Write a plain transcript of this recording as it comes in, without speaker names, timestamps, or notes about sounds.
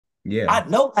Yeah. I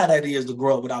know how that is to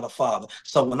grow up without a father.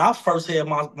 So when I first had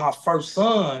my first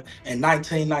son in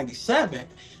 1997,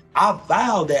 I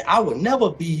vowed that I would never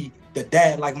be the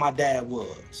dad like my dad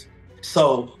was.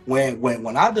 So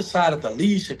when I decided to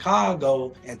leave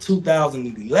Chicago in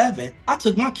 2011, I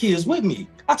took my kids with me.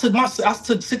 I took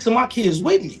six of my kids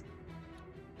with me.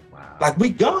 Like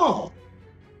Wow.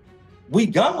 we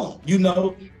gone.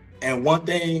 And one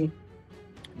thing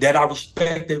that I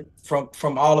respected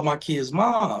from all of my kids'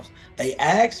 moms, they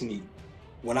asked me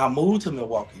when I moved to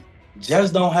Milwaukee,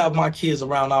 just don't have my kids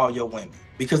around all your women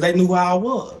because they knew how I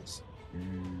was.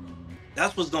 Mm.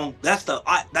 That's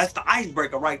the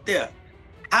icebreaker right there.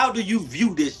 How do you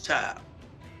view this child?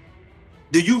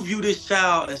 Do you view this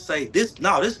child and say this?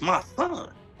 No, this is my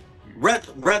son.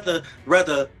 Rather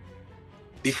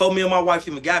before me and my wife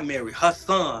even got married, her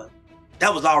son,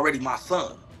 that was already my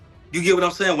son. You get what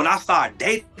I'm saying? When I started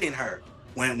dating her,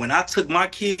 when I took my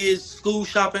kids school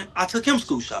shopping, I took him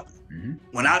school shopping. Mhm.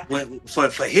 When I went for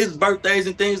his birthdays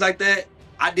and things like that,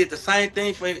 I did the same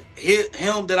thing for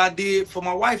him that I did for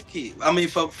my wife kid. I mean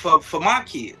for my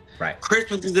kid. Right.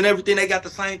 Christmases and everything, they got the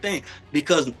same thing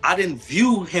because I didn't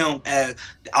view him as,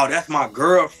 oh, that's my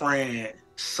girlfriend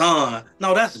son.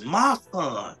 No, that's my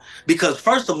son. Because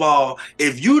first of all,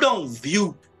 if you don't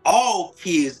view all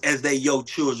kids as they your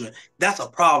children, that's a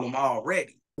problem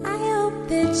already. I hope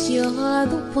that you're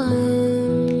the one,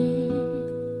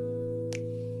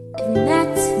 and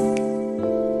that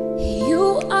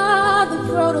you are the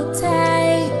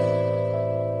prototype.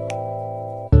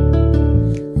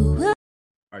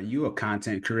 Are you a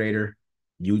content creator,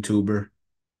 YouTuber?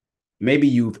 Maybe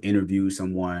you've interviewed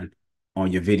someone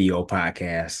on your video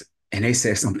podcast and they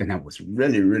said something that was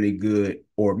really, really good,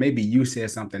 or maybe you said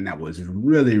something that was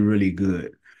really, really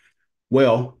good.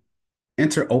 Well,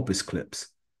 enter Opus Clips.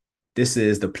 This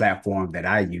is the platform that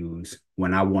I use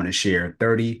when I want to share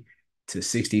 30 to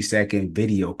 60-second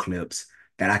video clips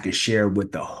that I can share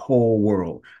with the whole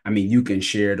world. I mean, you can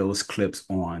share those clips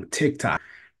on TikTok,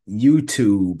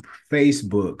 YouTube,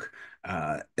 Facebook,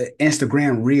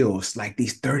 Instagram Reels, like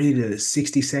these 30 to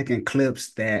 60-second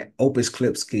clips that Opus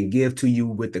Clips can give to you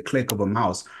with the click of a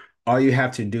mouse. All you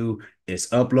have to do is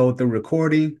upload the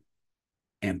recording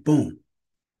and boom,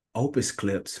 Opus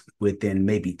Clips within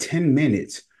maybe 10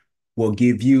 minutes will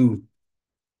give you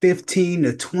 15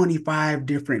 to 25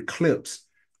 different clips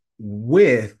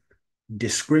with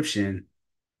description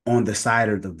on the side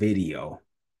of the video.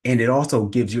 And it also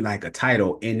gives you like a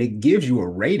title and it gives you a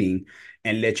rating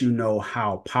and let you know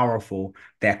how powerful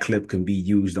that clip can be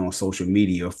used on social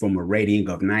media from a rating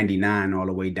of 99 all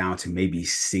the way down to maybe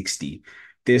 60.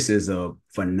 This is a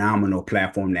phenomenal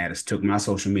platform that has took my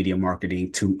social media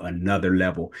marketing to another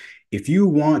level. If you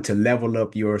want to level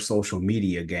up your social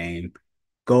media game,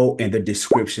 go in the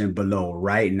description below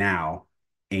right now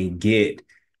and get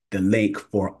the link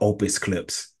for Opus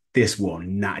Clips. This will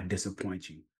not disappoint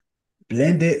you.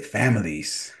 Blended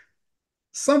families,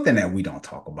 something that we don't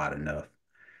talk about enough,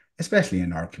 especially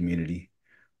in our community,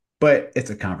 but it's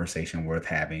a conversation worth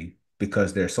having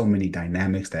because there's so many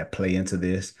dynamics that play into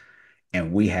this,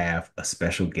 and we have a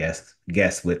special guest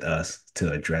with us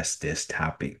to address this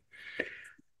topic.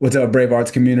 What's up, Brave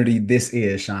Arts community? This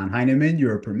is Sean Heineman,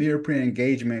 your premier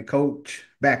pre-engagement coach,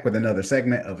 back with another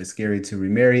segment of It's Scary to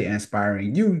Remarry,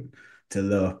 inspiring you to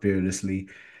love fearlessly.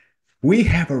 We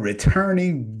have a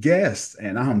returning guest,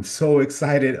 and I'm so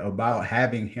excited about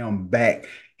having him back.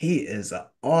 He is an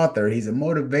author, he's a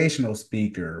motivational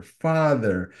speaker,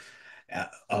 father,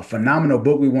 a phenomenal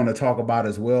book we want to talk about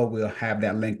as well. We'll have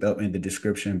that linked up in the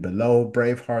description below.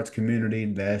 Brave Hearts community,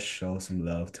 let's show some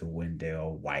love to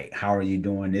Wendell White. How are you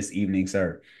doing this evening,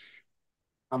 sir?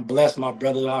 I'm blessed, my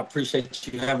brother. I appreciate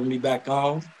you having me back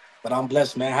on. But I'm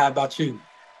blessed, man. How about you?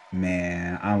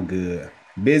 Man, I'm good.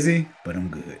 Busy, but I'm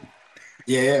good.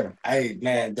 Yeah. Hey,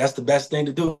 man, that's the best thing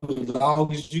to do. As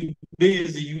long as you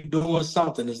busy, you doing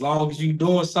something. As long as you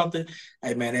doing something,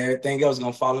 hey man, everything else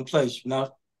gonna fall in place, you know?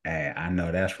 Hey, I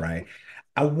know that's right.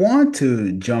 I want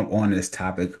to jump on this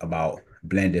topic about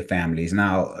blended families.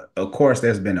 Now, of course,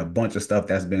 there's been a bunch of stuff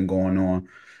that's been going on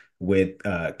with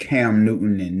Cam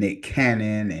Newton and Nick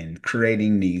Cannon and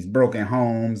creating these broken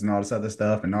homes and all this other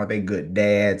stuff. And are they good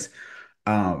dads?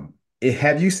 Have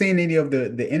you seen any of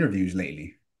the interviews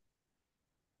lately?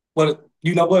 But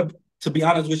you know what? To be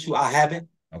honest with you, I haven't.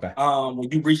 Okay.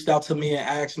 When you reached out to me and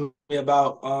asked me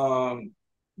about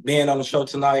being on the show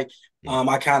tonight, Yeah.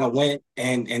 I kind of went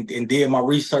and did my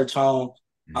research on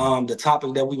Mhm. the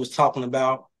topic that we was talking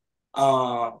about.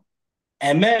 Um,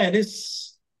 and man,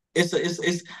 it's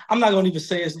I'm not gonna even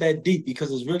say it's that deep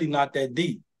because it's really not that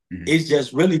deep. Mhm. It's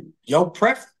just really your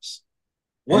preference.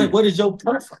 What Mm. what is your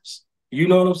preference? You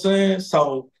know what I'm saying?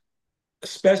 So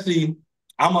especially,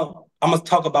 I'm gonna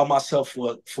talk about myself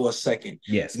for a second.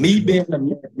 Yes, for sure.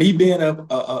 Me being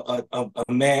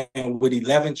a man with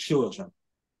 11 children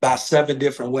by 7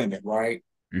 different women, right?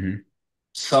 Hmm.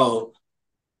 So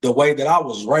the way that I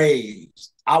was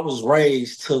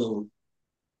raised to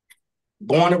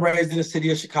born and raised in the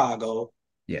city of Chicago.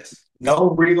 Yes. No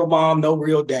real mom, no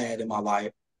real dad in my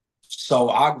life. So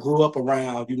I grew up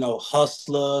around,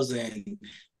 hustlers and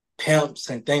pimps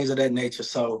and things of that nature.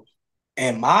 So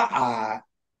in my eye,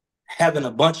 having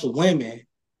a bunch of women,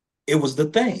 it was the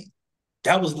thing.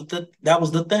 That was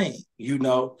the thing.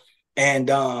 And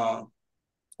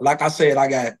like I said, I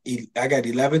got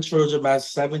 11 children by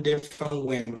 7 different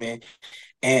women.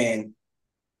 And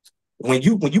when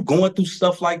you going through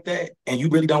stuff like that and you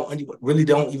really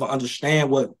don't even understand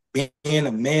what being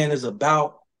a man is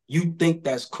about, you think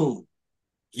that's cool.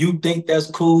 You think that's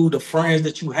cool. The friends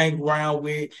that you hang around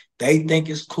with, they think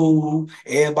it's cool.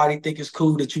 Everybody think it's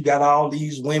cool that you got all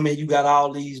these women, you got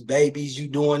all these babies, you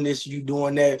doing this, you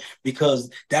doing that, because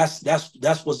that's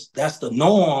the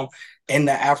norm in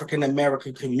the African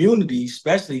American community,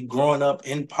 especially growing up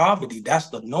in poverty. That's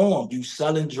the norm. You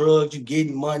selling drugs, you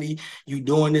getting money, you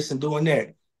doing this and doing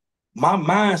that. My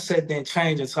mindset didn't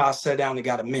change until I sat down and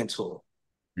got a mentor.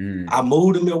 Mm. I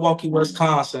moved to Milwaukee,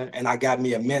 Wisconsin, and I got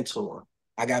me a mentor.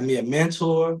 I got me a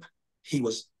mentor. He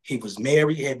was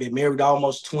married. He had been married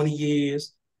almost 20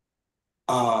 years.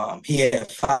 He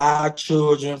had 5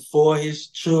 children. 4 of his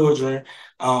children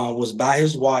was by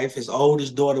his wife. His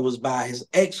oldest daughter was by his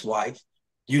ex-wife.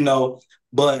 You know,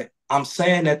 but I'm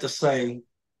saying that to say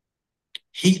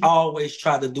he always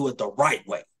tried to do it the right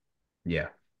way. Yeah.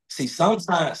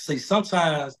 Sometimes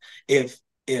if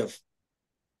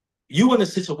you in a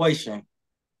situation,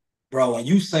 bro, and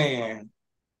you saying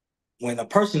when a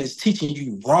person is teaching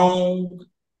you wrong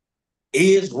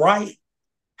is right,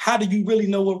 how do you really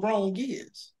know what wrong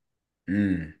is?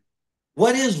 Mm.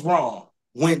 What is wrong?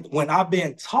 When I've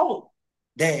been taught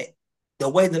that the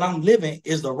way that I'm living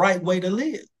is the right way to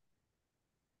live.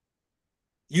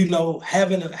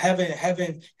 Having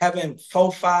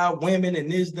 4, 5 women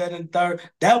and this, that, and third,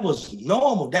 that was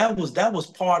normal. That was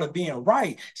part of being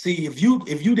right. See, if you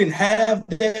didn't have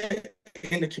that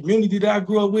in the community that I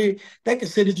grew up with, they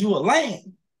considered you a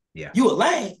lame. Yeah. You a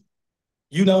lame.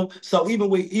 So even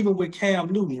with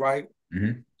Cam Newton, right?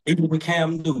 Hmm. Even with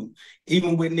Cam Newton,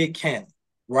 even with Nick Cannon,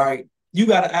 right? You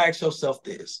got to ask yourself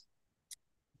this: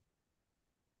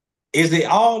 is it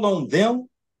all on them,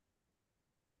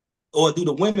 or do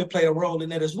the women play a role in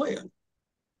that as well?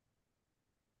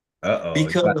 Uh-oh, you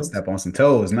about to Because step on some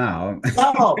toes now.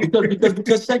 no,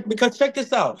 because check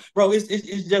this out, bro.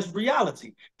 It's just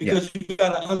reality. Yeah. Because you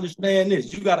got to understand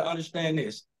this. You got to understand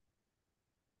this.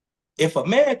 If a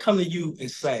man come to you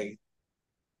and say,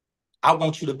 "I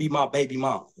want you to be my baby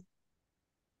mama,"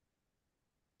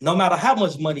 no matter how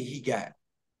much money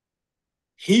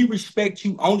he respects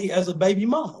you only as a baby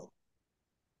mama.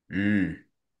 Mm.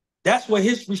 That's where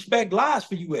his respect lies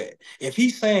for you at. If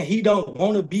he's saying he don't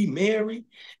want to be married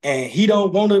and he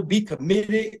don't want to be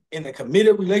committed in a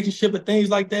committed relationship and things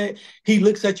like that, he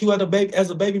looks at you as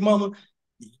a baby mama.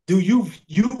 Do you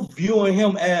viewing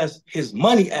him as his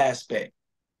money aspect?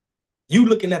 You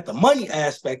looking at the money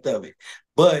aspect of it.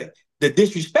 But the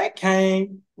disrespect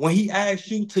came when he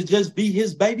asked you to just be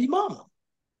his baby mama.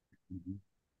 Mhm.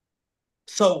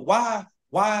 So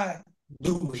why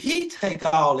do he take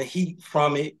all the heat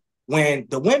from it when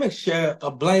the women share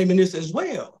a blame in this as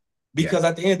well? Yeah. Because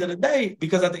at the end of the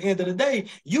day,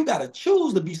 you got to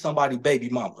choose to be somebody's baby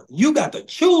mama. You got to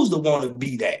choose to want to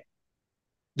be that.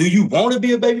 Do you want to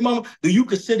be a baby mama? Do you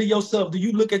consider yourself, do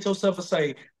you look at yourself and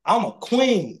say, I'm a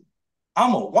queen,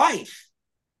 I'm a wife.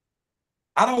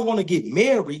 I don't want to get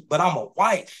married, but I'm a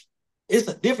wife. It's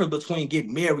a difference between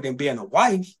getting married and being a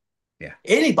wife. Yeah.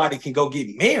 Anybody can go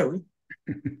get married,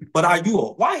 but are you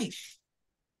a wife?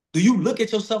 Do you look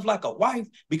at yourself like a wife?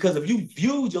 Because if you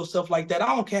viewed yourself like that,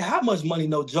 I don't care how much money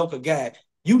no joker got,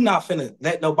 you not finna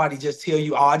let nobody just tell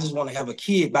you, oh, I just want to have a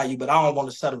kid by you, but I don't want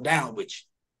to settle down with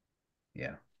you.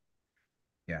 Yeah.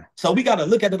 Yeah. So we got to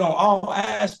look at it on all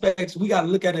aspects. We got to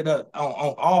look at it on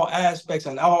all aspects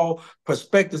and all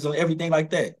perspectives and everything like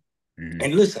that. Hmm.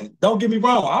 And listen, don't get me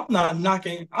wrong. I'm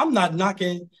not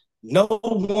knocking no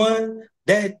one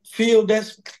that feel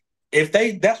that's if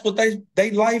that's what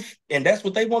they life and that's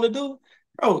what they want to do,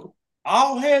 bro.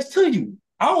 All hands to you.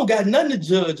 I don't got nothing to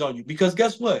judge on you because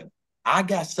guess what? I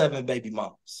got 7 baby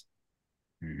mamas.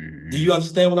 Do Hmm. you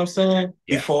understand what I'm saying?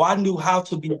 Yeah. Before I knew how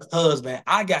to be a husband,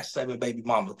 I got 7 baby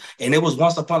mamas. And it was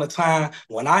once upon a time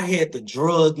when I had the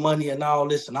drug money and all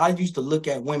this, and I used to look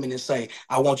at women and say,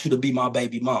 I want you to be my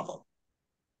baby mama.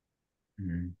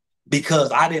 Mm-hmm.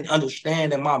 because I didn't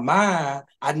understand in my mind.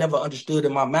 I never understood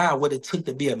in my mind what it took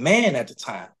to be a man at the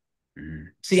time.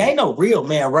 See, Mm-hmm. ain't no real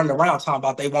man running around talking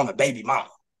about they want a baby mama.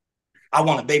 I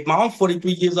want a baby mama. I'm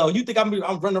 43 years old. You think I'm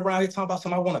running around here talking about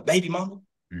somebody I want a baby mama?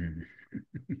 Mm-hmm.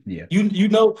 Yeah. You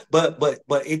know, but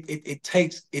it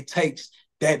takes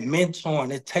that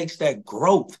mentoring, it takes that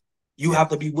growth. You Yeah. have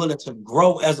to be willing to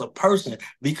grow as a person,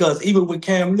 because even with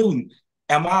Cam Newton,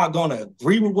 am I gonna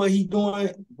agree with what he's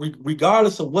doing?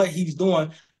 Regardless of what he's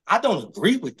doing, I don't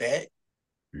agree with that.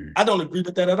 Mm-hmm. I don't agree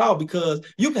with that at all, because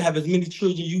you can have as many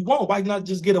children you want. Why not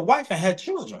just get a wife and have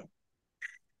children?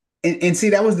 And see,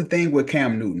 that was the thing with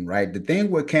Cam Newton, right? The thing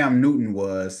with Cam Newton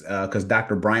was because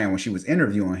Dr. Bryan, when she was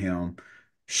interviewing him,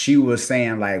 she was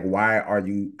saying, like, why are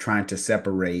you trying to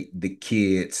separate the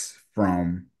kids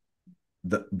from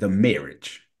the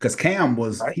marriage? Because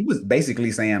Right? he was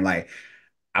basically saying, like,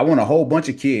 I want a whole bunch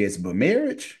of kids, but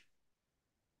marriage,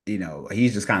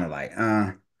 he's just kind of like,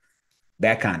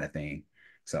 that kind of thing.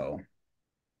 So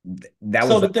that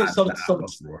So was a the thing, lot of so the so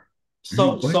uproar. so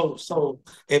Go ahead. so so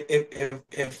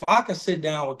if I could sit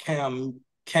down with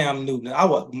Cam Newton, I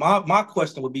would my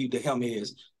question would be to him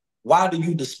is, why do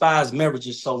you despise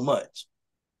marriages so much?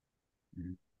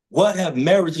 Mhm. What have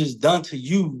marriages done to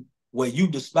you where you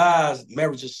despise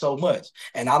marriages so much?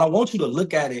 And I don't want you to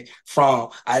look at it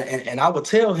and I would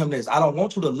tell him this, I don't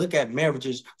want you to look at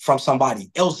marriages from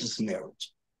somebody else's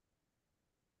marriage.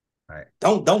 Right.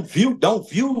 Don't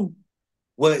view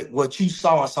what you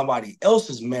saw in somebody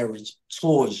else's marriage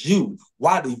towards you.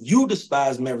 Why do you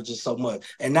despise marriages so much?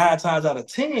 And 9 times out of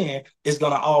 10, it's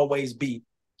gonna always be,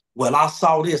 well, I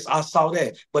saw this, I saw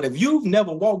that. But if you've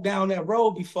never walked down that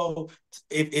road before,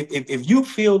 if you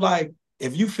feel like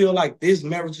this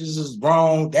marriage is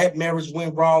wrong, that marriage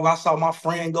went wrong, I saw my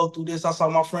friend go through this, I saw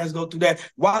my friends go through that,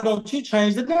 why don't you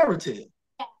change the narrative?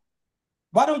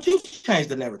 Why don't you change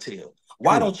the narrative?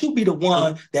 Why True. don't you be the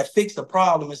one that fix the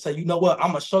problem and say, you know what, I'm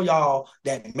gonna show y'all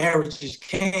that marriages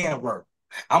can work.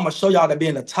 I'm gonna show y'all that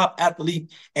being a top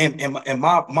athlete and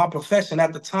my profession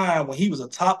at the time when he was a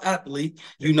top athlete,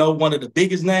 Yeah. one of the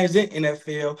biggest names in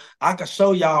NFL, I can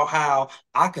show y'all how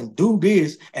I can do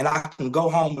this and I can go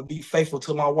home and be faithful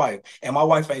to my wife. And my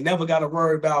wife ain't never got to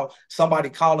worry about somebody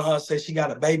calling her, say she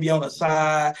got a baby on the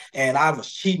side and I was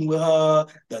cheating with her.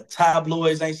 The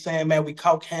tabloids ain't saying, man, we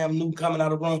caught Cam Newton coming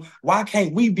out of the room. Why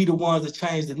can't we be the ones that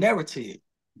change the narrative?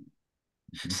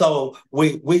 Mhm. So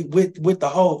with the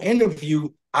whole interview,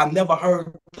 I've never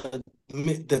heard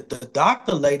the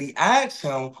doctor lady ask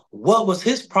him what was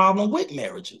his problem with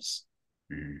marriages.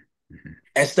 Mhm. Mhm.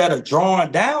 Instead of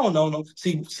drawing down on them.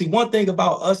 See, one thing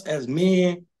about us as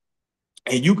men,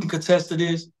 and you can contest to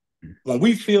this, Mhm. when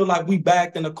we feel like we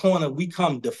backed in the corner, we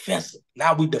come defensive.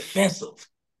 Now we defensive.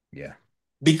 Yeah.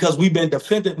 Because we've been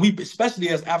defending, especially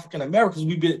as African Americans,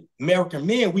 we've been American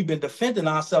men, we've been defending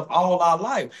ourselves all our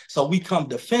life. So we come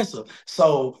defensive.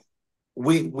 So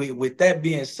with that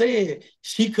being said,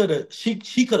 she could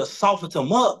have softened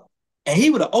him up and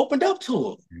he would have opened up to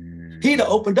her. He'd have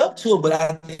Mhm. opened up to her, but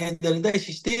at the end of the day,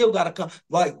 she still got to come.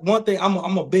 Like one thing, I'm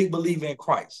a big believer in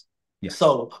Christ. Yeah.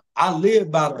 So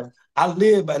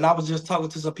and I was just talking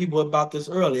to some people about this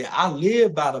earlier. I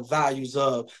live by the values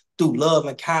of through love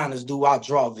and kindness do I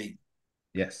draw thee.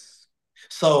 Yes.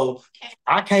 So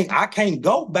I can't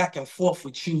go back and forth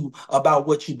with you about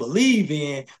what you believe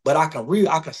in, but I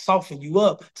can soften you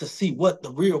up to see what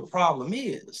the real problem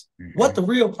is. What Mhm. the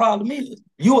real problem is.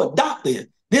 You a doctor.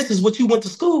 This is what you went to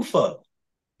school for.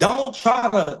 Don't try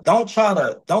to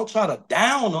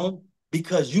down them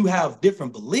because you have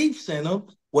different beliefs in them,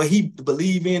 what he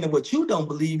believe in and what you don't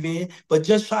believe in, but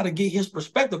just try to get his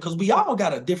perspective because we all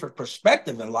got a different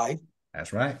perspective in life.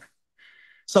 That's right.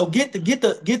 So get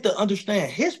to understand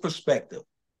his perspective.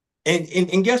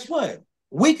 And guess what?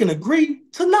 We can agree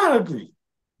to not agree.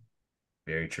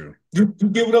 Very true. You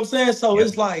get what I'm saying? So Yep.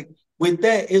 it's like with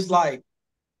that, it's like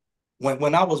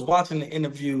when I was watching the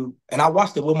interview, and I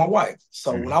watched it with my wife.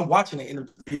 So when Mhm. I'm watching the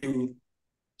interview,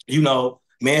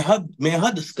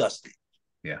 her disgusted.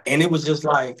 Yeah. And it was just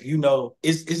like,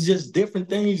 it's just different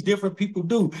things different people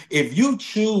do. If you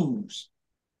choose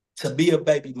to be a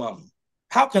baby mama,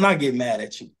 how can I get mad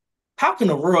at you? How can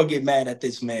the world get mad at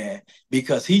this man?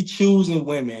 Because he choosing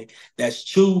women that's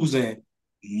choosing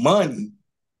money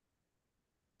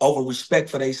over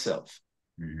respect for themselves.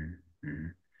 Mhm.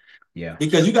 Mhm. Yeah.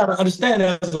 Because you got to understand,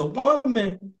 as a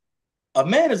woman, a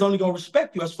man is only going to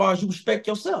respect you as far as you respect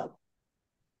yourself.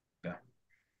 Yeah.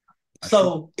 That's true.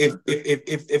 So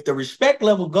if the respect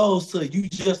level goes to you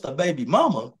just a baby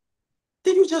mama,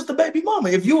 then you just a baby mama.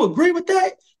 If you agree with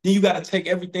that, then you got to take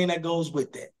everything that goes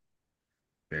with that.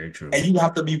 Very true. And you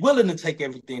have to be willing to take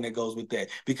everything that goes with that.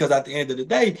 Because at the end of the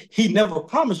day, he never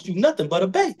promised you nothing but a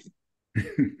baby.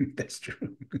 That's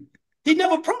true. He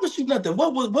never promised you nothing.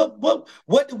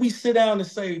 What did we sit down and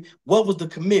say? What was the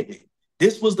commitment?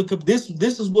 This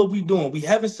is what we doing. We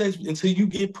having sex until you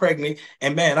get pregnant,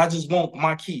 and man, I just want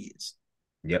my kids.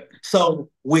 Yep. So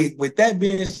with that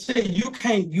being said, you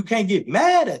can't get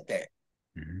mad at that.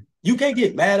 Mm-hmm. You can't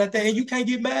get mad at that, and you can't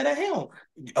get mad at him.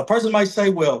 A person might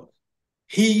say, "Well,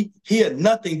 he a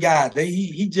nothing guy.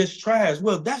 He just trash."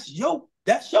 Well, that's your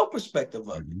perspective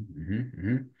of it. Mm-hmm. Mm-hmm.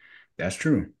 Mm-hmm. That's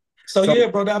true. So So yeah,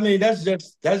 bro. I mean, that's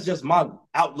just my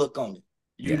outlook on it.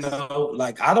 You yes. know,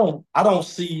 like I don't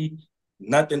see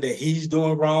nothing that he's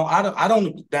doing wrong. I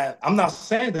don't that I'm not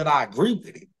saying that I agree with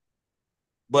it,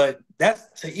 but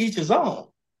that's to each his own.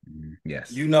 Mm-hmm.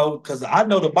 Yes. You know, because I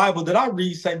know the Bible that I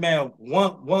read say, man,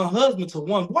 one husband to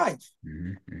one wife.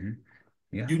 Mm-hmm. Mm-hmm.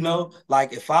 Yeah. You know,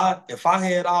 like if I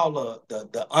had all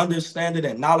the understanding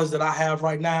and knowledge that I have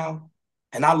right now,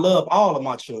 and I love all of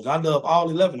my children, I love all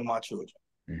 11 of my children.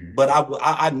 Mm-hmm. But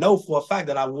I know for a fact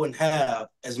that I wouldn't have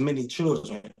as many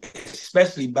children,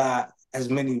 especially by as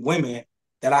many women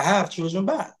that I have children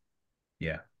by.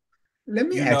 Yeah. Let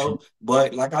me You ask you. know,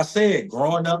 but like I said,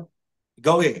 growing up,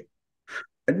 go ahead.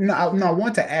 No, I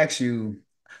want to ask you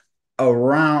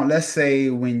around, let's say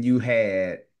when you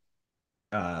had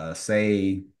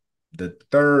say the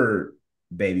third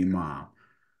baby mom,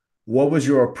 what was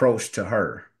your approach to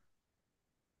her?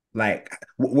 Like,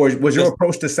 was your Just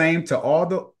approach the same to all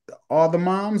the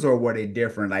moms, or were they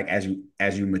different? Like as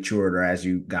you matured or as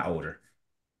you got older?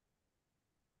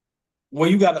 well,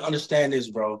 you got to understand this,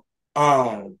 bro.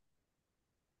 Um,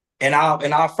 in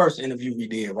our first interview we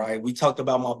did, right? We talked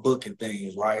about my book and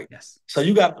things, right? Yes. So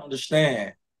you got to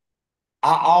understand,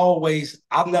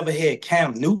 I've never had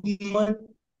Cam Newton money,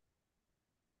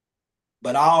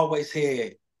 but I always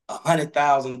had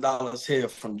 $100,000 here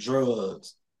from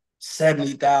drugs,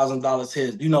 $70,000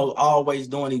 here. You know, always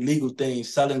doing illegal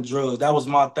things, selling drugs. That was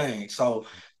my thing. So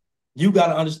you got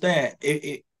to understand,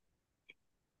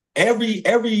 every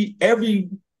every every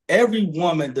every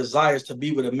woman desires to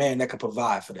be with a man that can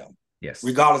provide for them, Yes.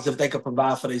 regardless if they can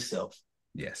provide for themselves.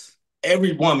 Yes.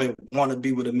 Every woman want to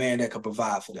be with a man that can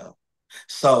provide for them.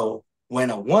 So when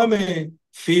a woman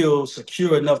feels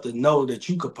secure enough to know that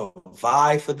you could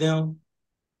provide for them,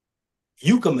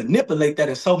 you can manipulate that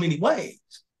in so many ways.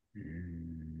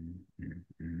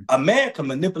 Mm-hmm. A man can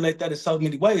manipulate that in so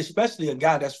many ways, especially a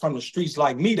guy that's from the streets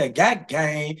like me that got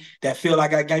game, that feel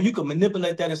like I got. You can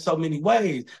manipulate that in so many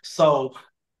ways. So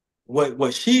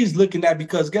what she's looking at,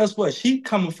 because guess what? She's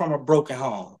coming from a broken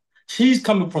home. She's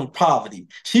coming from poverty.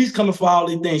 She's coming for all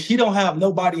these things. She don't have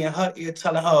nobody in her ear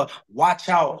telling her, watch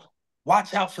out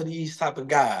for these type of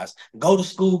guys. Go to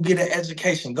school, get an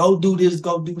education, go do this,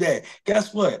 go do that.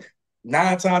 Guess what?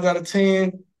 9 times out of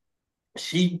 10,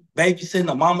 she babysitting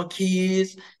the mama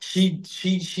kids. She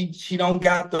don't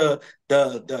got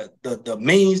the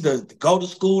means to go to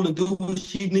school and do what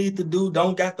she need to do.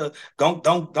 Don't got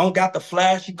the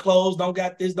flashy clothes. Don't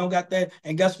got this. Don't got that.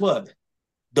 And guess what?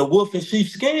 The wolf in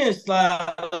sheep's skin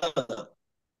slide up.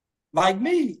 Like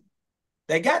me.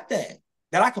 They got that.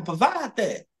 That I can provide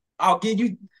that. I'll give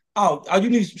you. Oh, you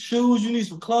need some shoes, you need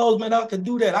some clothes, man. I can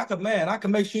do that. I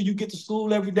can make sure you get to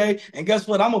school every day. And guess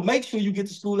what? I'm gonna make sure you get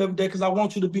to school every day because I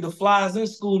want you to be the flies in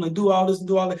school and do all this and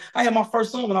do all that. I had my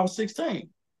first son when I was 16.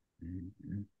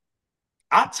 Mm-hmm.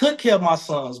 I took care of my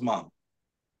son's mom.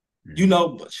 You Mm-hmm. know,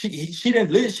 but she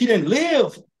didn't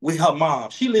live with her mom.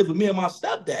 She lived with me and my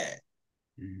stepdad.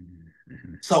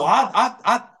 Mm-hmm. So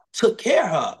I took care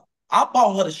of her. I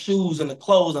bought her the shoes and the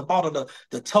clothes and bought her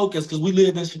the tokens because we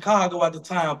lived in Chicago at the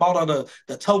time. Bought her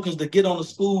the tokens to get on the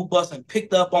school bus and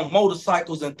picked up on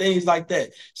motorcycles and things like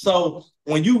that. So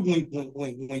when you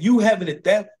having it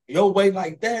that your way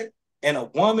like that, and a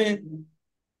woman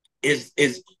is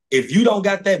if you don't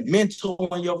got that mentor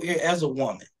in your ear as a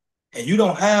woman, and you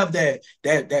don't have that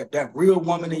real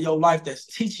woman in your life that's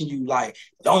teaching you, like,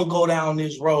 don't go down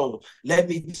this road, let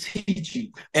me teach you.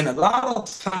 And a lot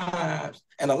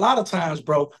of times,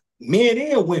 bro, men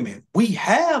and women, we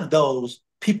have those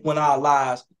people in our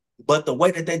lives, but the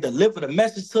way that they deliver the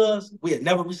message to us, we had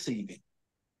never received it.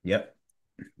 Yep.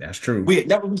 That's true. We had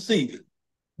never received it.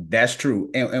 That's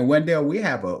true. And Wendell, we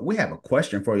have a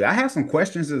question for you. I have some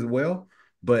questions as well,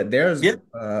 but there's Yeah.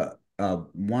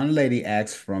 one lady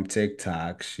asked from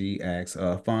TikTok. She asked,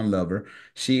 fun lover.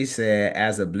 She said,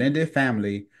 as a blended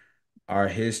family, are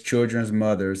his children's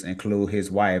mothers include his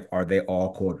wife? Are they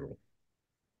all cordial?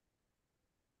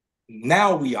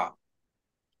 Now we are.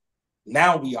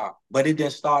 Now we are. But it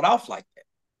didn't start off like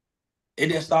that. It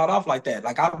didn't start off like that.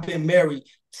 Like I've been married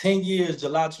 10 years,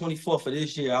 July 24th of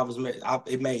this year. I was married.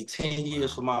 It made 10 years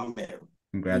Wow. for my marriage.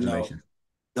 You know, Congratulations.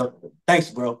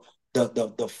 thanks, bro.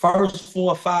 The first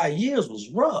 4 or 5 years was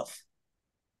rough.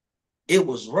 It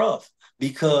was rough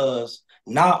because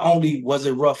not only was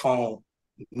it rough on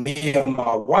me and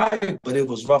my wife, but it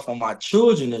was rough on my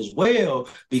children as well.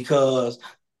 Because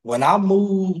when I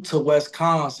moved to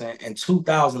Wisconsin in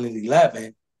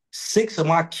 2011, 6 of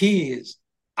my kids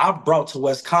I brought to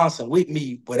Wisconsin with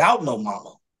me without no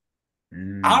mama.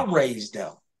 I Mm. raised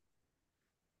them.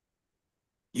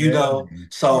 You Yeah, know, man.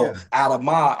 so Yeah. out of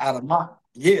my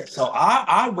yeah, so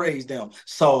I raised them.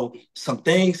 So some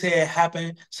things had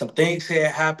happened,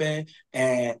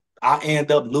 and I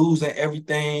end up losing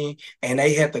everything, and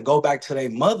they had to go back to their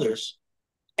mothers.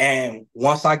 And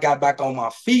once I got back on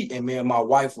my feet and me and my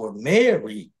wife were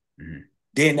married, Mhm.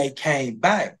 then they came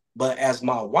back. But as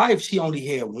my wife, she only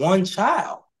had one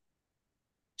child.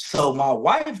 So my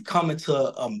wife coming to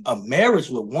a marriage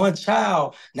with one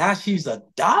child, now she's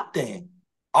adopting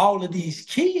all of these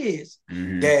kids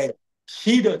Mhm. that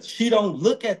she don't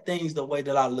look at things the way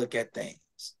that I look at things.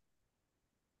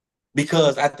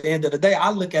 Because at the end of the day,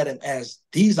 I look at them as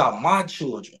these are my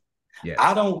children. I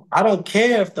Yes. don't I don't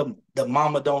care if the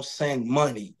mama don't send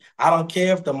money. I don't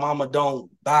care if the mama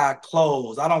don't buy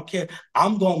clothes. I don't care.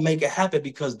 I'm gonna make it happen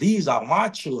because these are my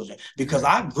children. Because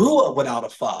I Mhm. grew up without a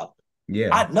father. Yeah.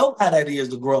 I know how that is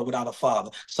to grow up without a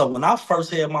father. So when I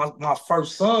first had my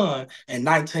first son in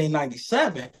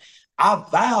 1997, I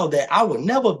vowed that I would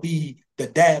never be the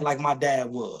dad like my dad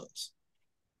was.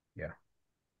 Yeah.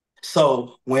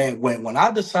 So when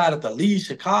I decided to leave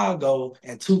Chicago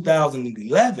in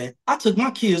 2011, I took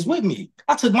my kids with me.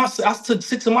 I took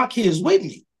 6 of my kids with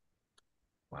me.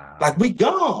 Like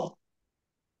Wow.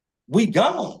 we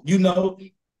gone, you know.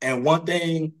 And one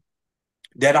thing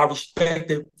that I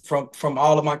respected from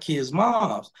all of my kids'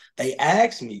 moms. They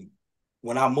asked me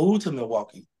when I moved to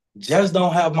Milwaukee, just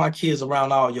don't have my kids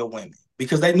around all your women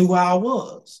because they knew who I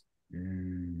was.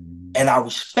 Mm. And I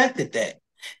respected that.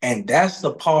 And that's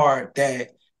the part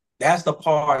that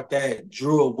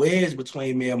drew a wedge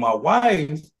between me and my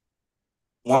wife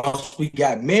once we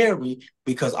got married,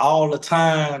 because all the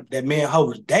time that me and her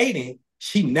was dating,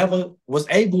 she never was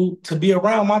able to be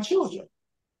around my children.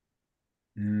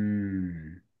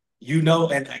 Mm. You know,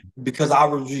 and because I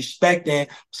was respecting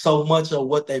so much of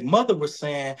what their mother was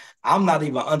saying, I'm not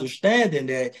even understanding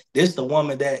that this is the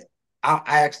woman that I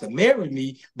asked to marry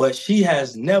me, but she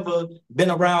has never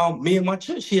been around me and my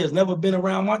children. She has never been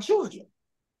around my children.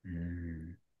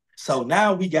 Mm. So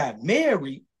now we got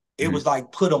married. It Mm. was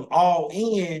like put them all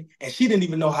in, and she didn't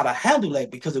even know how to handle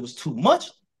that because it was too much.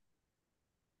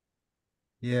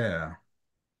 Yeah.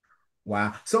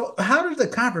 Wow. So how does the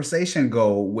conversation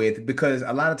go with, because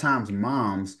a lot of times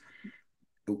moms,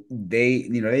 they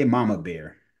mama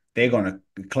bear. They're gonna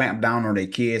clamp down on their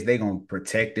kids. They're gonna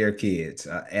protect their kids.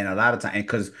 And a lot of time,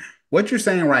 because what you're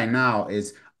saying right now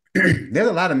is there's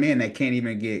a lot of men that can't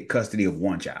even get custody of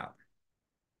one child,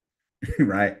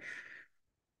 right?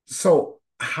 So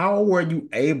how were you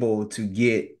able to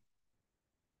get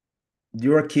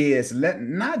your kids let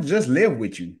not just live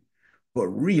with you, but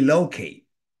relocate?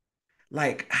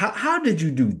 Like how did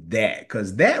you do that?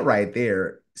 Because that right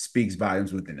there speaks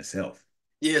volumes within itself.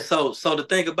 Yeah, so the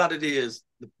thing about it is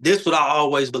this what I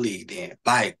always believed in.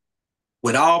 Like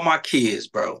with all my kids,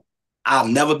 bro, I've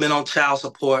never been on child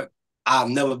support. I've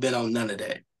never been on none of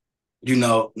that. You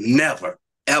know, never,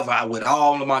 ever with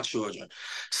all of my children.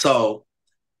 So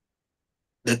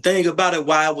the thing about it,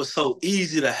 why it was so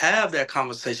easy to have that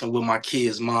conversation with my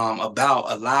kids' mom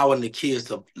about allowing the kids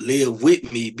to live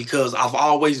with me, because I've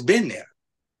always been there.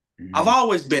 I've Mhm.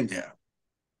 always been there.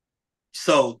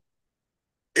 So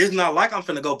it's not like I'm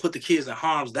finna go put the kids in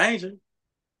harm's danger.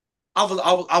 I've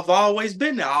always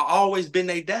been there. I've always been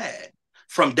their dad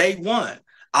from day one.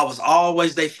 I was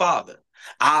always their father.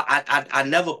 I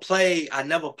never played. I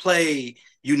never played.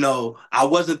 You know, I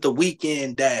wasn't the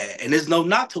weekend dad, and there's no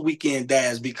not to weekend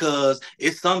dads, because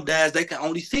it's some dads they can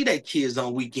only see their kids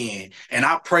on weekend, and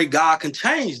I pray God can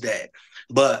change that.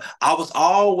 But I was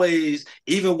always,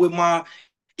 even with my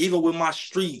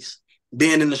streets,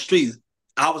 being in the streets,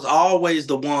 I was always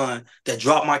the one that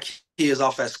dropped my kids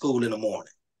off at school in the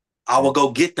morning. I would go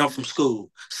get them from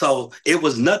school. So it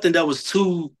was nothing that was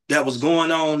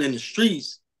going on in the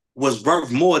streets was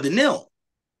worth more than them.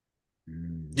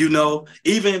 You Mhm. know,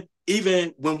 even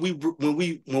when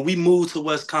we moved to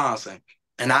Wisconsin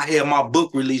and I had my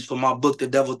book released for my book, The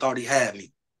Devil Thought He Had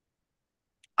Me.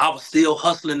 I was still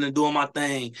hustling and doing my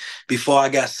thing before I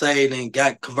got saved and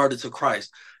got converted to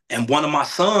Christ. And one of my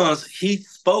sons, he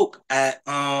spoke at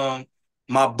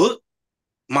my book.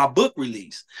 my book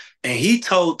release, and he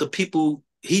told the people,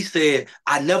 he said,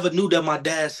 I never knew that my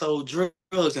dad sold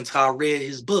drugs until I read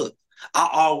his book. I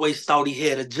always thought he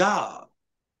had a job.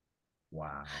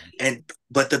 Wow. And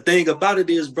but the thing about it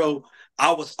is, bro,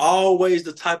 I was always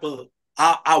the type of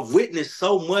I witnessed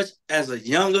so much as a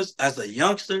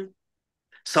youngster.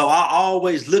 So I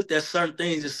always looked at certain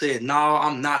things and said, no,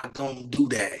 I'm not gonna do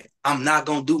that. I'm not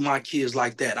gonna do my kids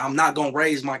like that. I'm not gonna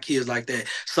raise my kids like that.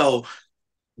 So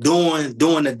during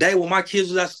the day when my kids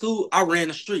was at school, I ran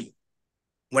the street.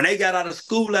 When they got out of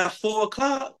school at 4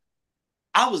 o'clock,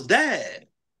 I was dad.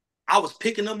 I was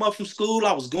picking them up from school.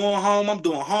 I was going home. I'm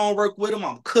doing homework with them.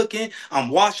 I'm cooking. I'm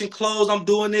washing clothes. I'm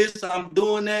doing this. I'm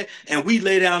doing that. And we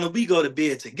lay down and we go to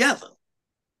bed together.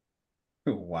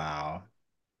 Wow. That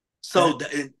So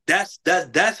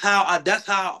that's how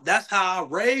I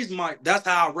raised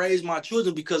my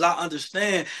children, because I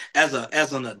understand as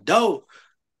an adult,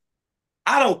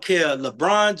 I don't care,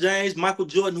 LeBron James, Michael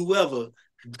Jordan, whoever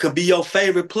could be your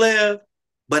favorite player,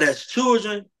 but as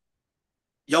children,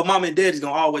 your mom and dad is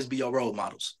gonna always be your role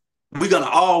models. We're gonna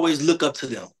always look up to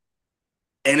them.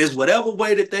 And it's whatever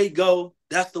way that they go,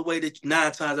 that's the way that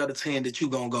 9 times out of 10 that you're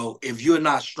gonna go. If you're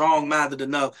not strong minded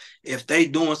enough, if they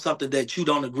doing something that you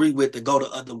don't agree with, to go the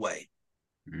other way.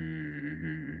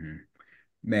 hmm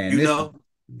Man, You know?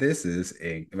 this is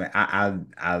a man,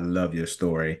 I love your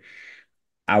story.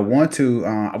 I want to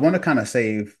kind of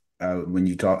save when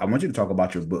you talk. I want you to talk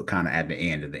about your book kind of at the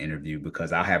end of the interview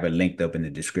because I'll have it linked up in the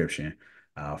description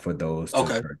for those to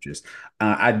Okay. purchase.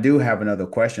 I do have another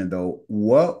question though.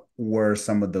 What were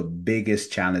some of the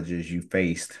biggest challenges you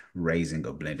faced raising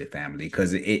a blended family?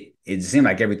 Because it seemed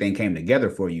like everything came together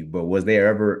for you, but was there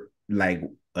ever like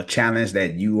a challenge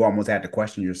that you almost had to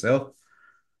question yourself?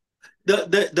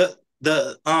 The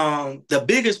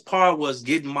biggest part was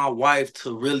getting my wife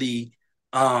to really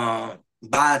buy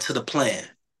into the plan.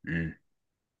 Mm,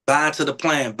 Buy into the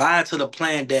plan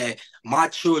that my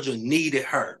children needed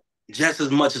her just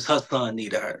as much as her son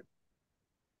needed her.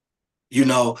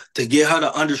 To get her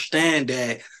to understand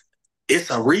that it's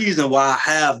a reason why I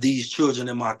have these children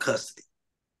in my custody.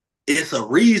 It's a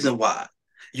reason why.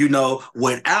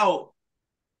 Without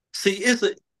see,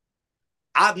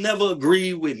 I've never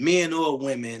agreed with men or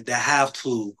women that have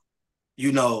to,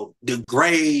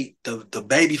 degrade the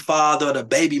baby father, the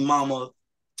baby mama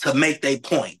to make their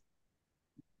point.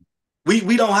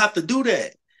 We don't have to do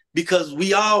that, because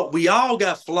we all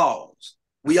got flaws.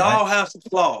 We that's right. all have some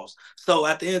flaws. So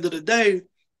at the end of the day,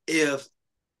 if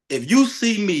if you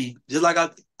see me, just like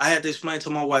I had to explain to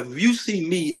my wife, if you see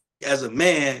me as a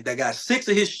man that got 6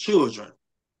 of his children,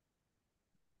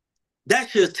 that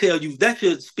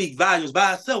should speak volumes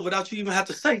by itself without you even have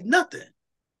to say nothing.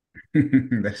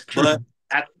 That's But true.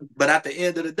 at the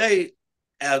end of the day,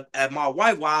 at my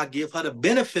wife, why I give her the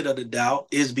benefit of the doubt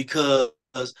is because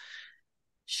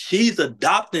she's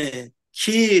adopting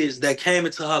kids that came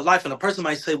into her life. And a person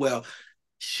might say, well,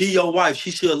 she your wife,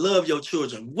 she should love your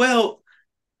children. Well,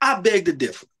 I beg to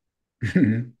differ.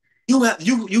 You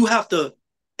have to,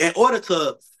 in order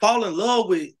to fall in love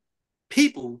with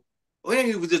people, we ain't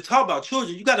even just talk about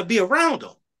children, you got to be around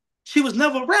them. She was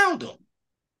never around them.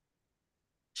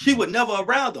 She was never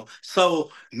around them.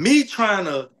 So me trying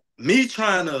to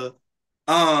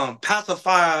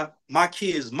pacify my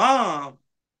kid's mom,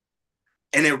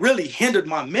 and it really hindered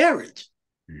my marriage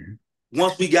Mhm.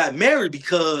 once we got married,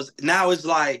 because now it's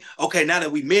like, okay, now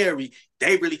that we married,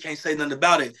 they really can't say nothing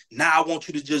about it. Now I want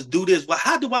you to just do this. Well,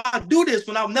 how do I do this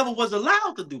when I never was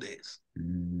allowed to do this?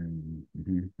 Mhm.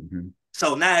 Mhm. Mhm.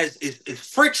 So now it's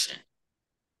friction.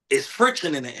 It's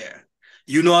friction in the air.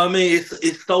 You know what I mean?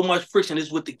 It's so much friction.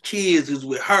 It's with the kids, it's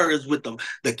with her, it's with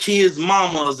the kids'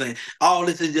 mamas, and all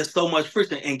this is just so much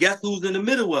friction. And guess who's in the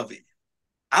middle of it?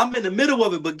 I'm in the middle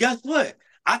of it, but guess what?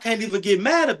 I can't even get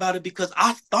mad about it because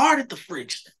I started the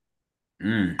friction.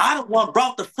 Mm, I the one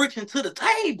brought the friction to the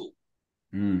table.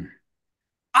 mm,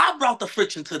 I brought the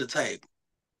friction to the table.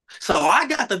 So I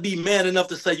got to be man enough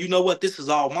to say, you know what, this is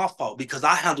all my fault because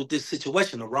I handled this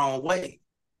situation the wrong way.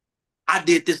 I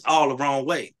did this all the wrong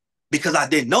way because I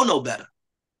didn't know no better.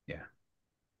 yeah.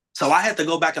 So I had to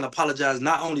go back and apologize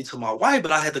not only to my wife,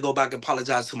 but I had to go back and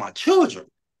apologize to my children.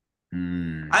 I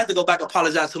Mm, had to go back and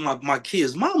apologize to my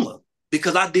kid's mama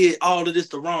because I did all of this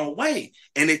the wrong way.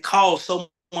 And it caused so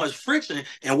much friction.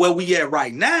 And where we at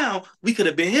right now, we could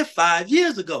have been here 5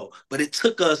 years ago. But it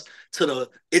took us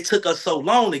so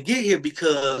long to get here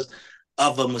because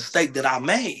of a mistake that I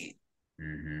made.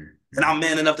 mhm, And mhm, I'm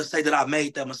man enough to say that I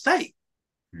made that mistake.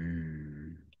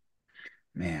 mm.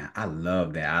 Man, I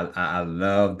love that. I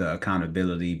love the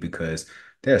accountability because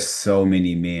there's so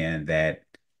many men that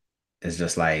it's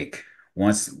just like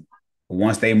once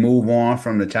once they move on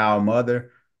from the child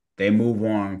mother, they move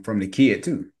on from the kid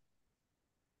too.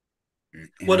 And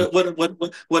I'm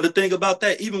What the thing about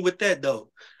that? Even with that though,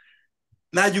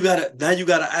 now you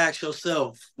gotta ask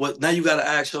yourself what. Now you gotta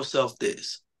ask yourself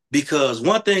this, because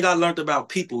one thing I learned about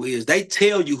people is they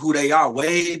tell you who they are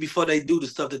way before they do the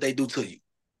stuff that they do to you.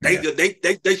 They yeah,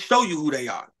 they show you who they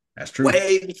are that's true.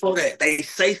 way before that. They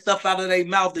say stuff out of their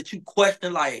mouth that you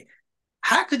question, like,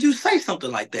 how could you say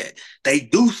something like that? They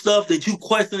do stuff that you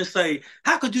question and say,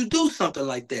 how could you do something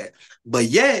like that? But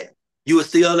yet, you would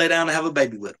still lay down and have a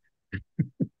baby with them.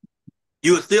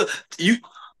 You would still, you.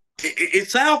 It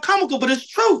sounds comical, but it's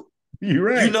true. You're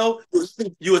You right. know,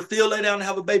 you would still lay down and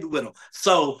have a baby with them.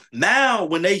 So now,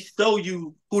 when they show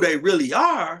you who they really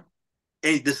are,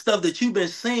 and the stuff that you've been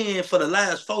seeing for the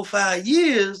last 4, 5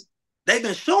 years, they've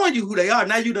been showing you who they are.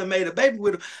 Now you done made a baby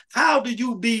with them. How did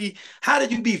you be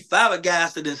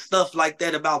flabbergasted and stuff like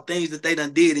that about things that they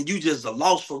done did, and you just are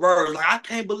lost for words? Like, I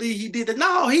can't believe he did that.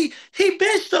 No, he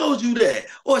been showed you that,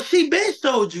 or she been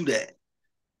showed you that.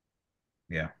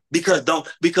 Yeah. Because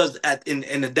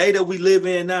in the day that we live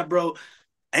in now, bro,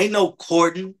 ain't no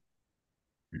courting,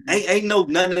 Mhm. ain't no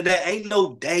none of that, ain't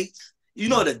no dates. You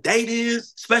know Yeah. what a date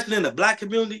is, especially in the black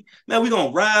community. Man, we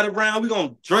gonna ride around, we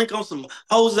gonna drink on some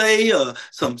Jose or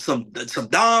some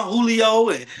Don Julio,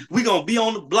 and we gonna be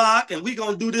on the block, and we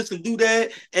gonna do this and do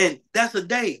that, and that's a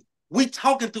date. We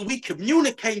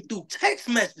communicating through text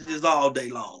messages all day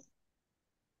long.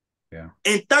 Yeah.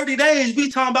 In 30 days,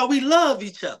 we talking about we love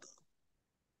each other.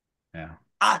 Yeah.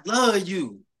 I love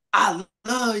you. I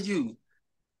love you.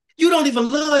 You don't even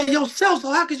love yourself,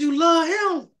 so how could you love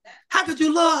him? How could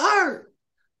you love her?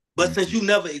 But since Mhm. you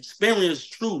never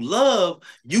experienced true love,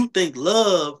 you think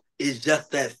love is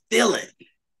just that feeling Yeah.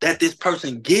 that this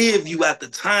person give you at the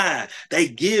time. They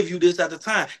give you this at the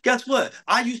time. Guess what?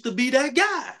 I used to be that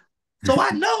guy. So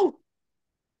I know.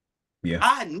 Yeah.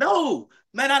 I know.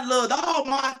 Man, I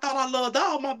thought I loved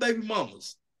all my baby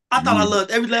mamas. I thought I Mhm.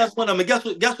 loved every last one of them.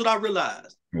 And guess what I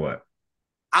realized? What?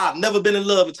 I've never been in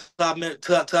love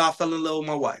until I fell in love with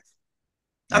my wife.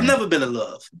 I've Mhm. never been in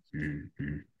love. Mhm.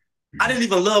 I Mhm. didn't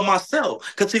even love myself.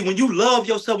 Because see, when you love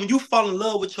yourself, when you fall in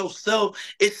love with yourself,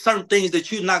 it's certain things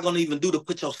that you're not going to even do to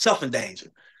put yourself in danger.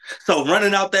 So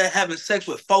running out there having sex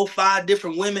with 4, 5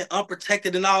 different women,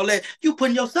 unprotected and all that, you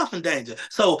putting yourself in danger.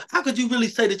 So how could you really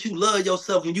say that you love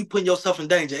yourself when you putting yourself in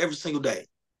danger every single day?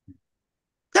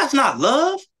 That's not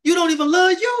love. You don't even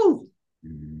love you.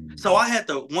 So Mhm. I had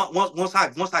to once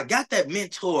I got that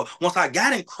mentor, once I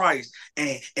got in Christ,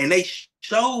 and they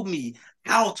showed me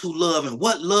how to love and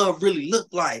what love really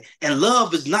looked like. And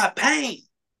love is not pain.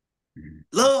 Mhm.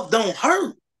 Love don't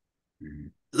hurt.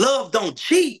 Mhm. Love don't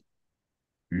cheat.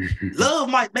 Mhm. Love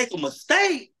might make a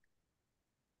mistake,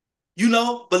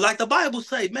 but like the Bible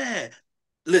say, man,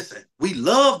 listen, we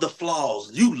love the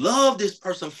flaws. You love this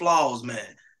person flaws,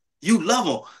 man. You love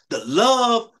them. The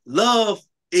love,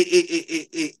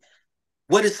 it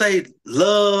what it say?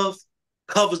 Love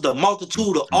covers the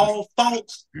multitude of Multitude. all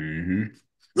faults. Mhm.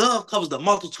 Love covers the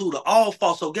multitude of all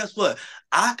faults. So guess what?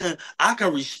 I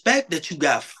can respect that you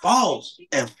got faults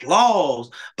and flaws,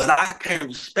 but I can't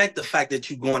respect the fact that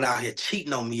you going out here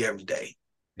cheating on me every day.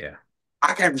 Yeah.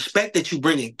 I can respect that you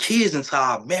bringing kids into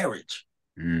our marriage.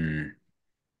 Mhm.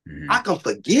 I Mhm. can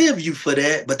forgive you for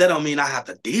that, but that don't mean I have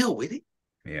to deal with it.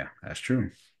 Yeah, that's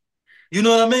true. You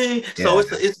know what I mean? So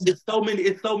Yeah. it's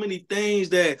so many things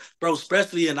that, bro,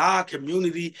 especially in our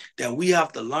community, that we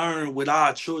have to learn with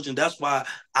our children. That's why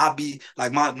I be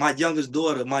like my youngest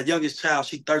daughter, my youngest child,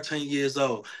 she's 13 years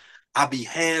old. I be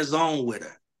hands on with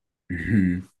her.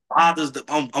 Mhm. Fathers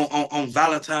on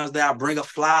Valentine's Day, I bring her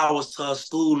flowers to her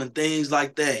school and things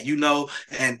like that,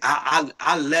 and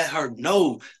I let her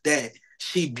know that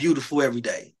she beautiful every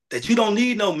day. That you don't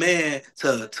need no man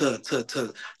to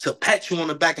pat you on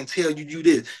the back and tell you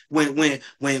this.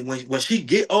 When she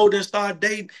get older and start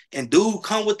dating and dude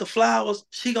come with the flowers,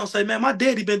 she gonna say, man, my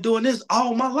daddy been doing this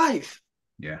all my life.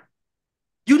 Yeah.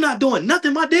 You not doing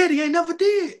nothing my daddy ain't never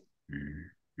did. Mhm.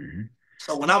 Mhm.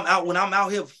 So when I'm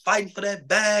out here fighting for that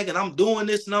bag, and I'm doing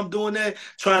this and I'm doing that,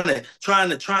 trying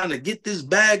to get this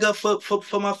bag up for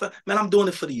my family, man, I'm doing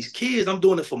it for these kids. I'm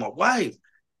doing it for my wife.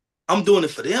 I'm doing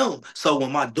it for them. So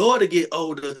when my daughter get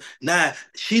older, now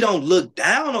she don't look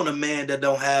down on a man that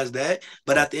don't has that.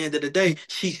 But Yeah. at the end of the day,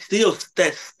 she still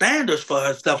set standards for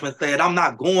herself and said, I'm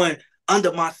not going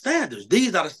under my standards.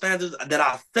 These are the standards that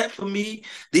I set for me.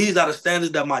 These are the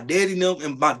standards that my daddy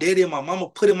and my mama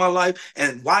put in my life.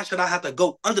 And why should I have to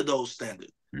go under those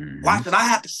standards? Why Mhm. should I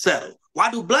have to settle?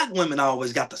 Why do black women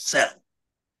always got to settle?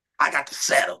 I got to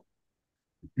settle.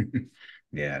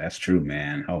 Yeah, that's true,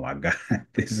 man. Oh my God.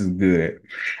 This is good.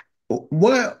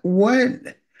 what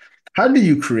how do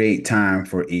you create time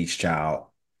for each child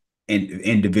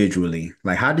individually?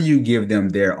 Like how do you give them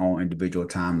their own individual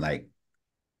time? Like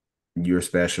you're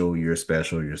special, you're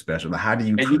special, you're special. Like how do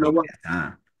you And you know create what? that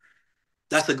time?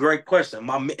 That's a great question.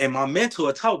 My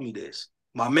mentor taught me this.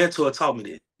 My mentor taught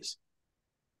me this.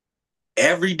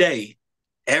 Every day,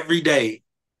 every day,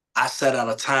 I set out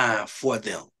a time for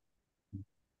them,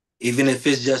 even if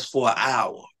it's just for an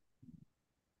hour.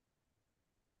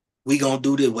 We gonna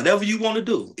do this. Whatever you want to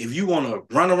do. If you want to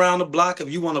run around the block, if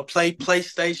you want to play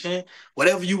PlayStation,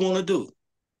 whatever you want to do.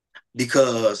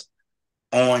 Because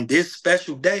on this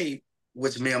special day,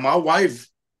 which me and my wife,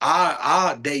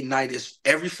 our date night is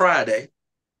every Friday.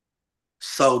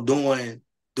 So during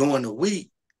the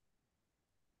week,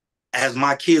 as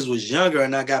my kids was younger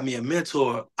and I got me a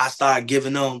mentor, I started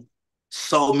giving them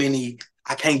so many.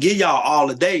 I can't give y'all all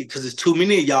the day because it's too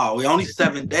many of y'all. We only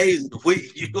 7 days a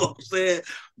week, you know what I'm saying?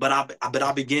 But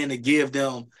I began to give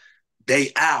them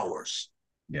day hours.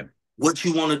 Yeah. What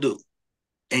you want to do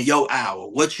in your hour?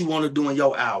 What you want to do in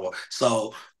your hour?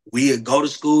 So we go to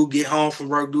school, get home from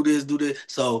work, do this, do this.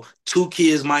 So two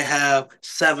kids might have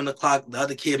 7 o'clock, the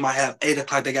other kid might have 8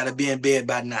 o'clock. They got to be in bed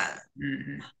by 9.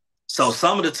 Mm-hmm. So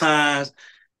some of the times,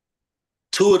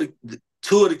 two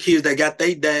of the kids that got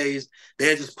their days,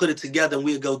 they just put it together and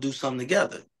we'll go do something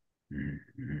together.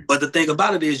 Mm-hmm. But the thing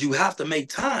about it is, you have to make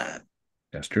time.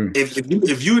 That's true.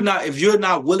 If you're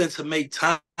not willing to make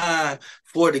time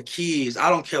for the kids, I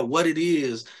don't care what it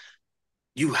is,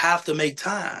 you have to make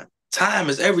time. Time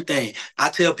is everything. I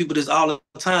tell people this all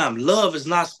the time. Love is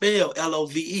not spelled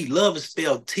Love. Love is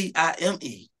spelled Time.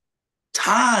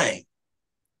 Time.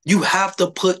 You have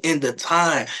to put in the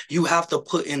time. You have to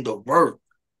put in the work.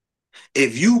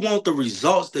 If you want the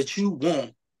results that you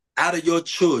want out of your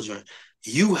children,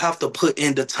 you have to put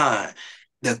in the time.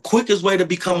 The quickest way to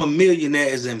become a millionaire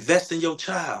is invest in your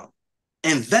child.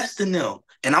 Invest in them.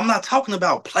 And I'm not talking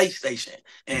about PlayStation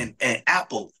and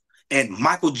Apple and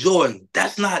Michael Jordan.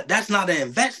 That's not an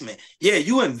investment. Yeah,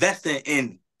 you investing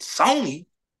in Sony,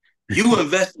 you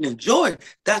investing in Jordan.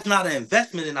 That's not an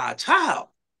investment in our child.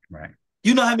 Right.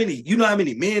 You know how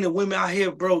many men and women out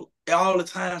here, bro, all the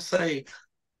time say,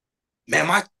 man,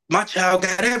 my child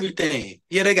got everything.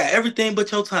 Yeah, they got everything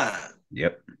but your time.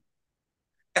 Yep.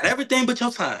 Got everything but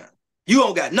your time. You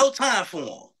don't got no time for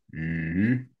them.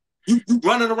 Mm-hmm. You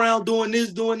running around doing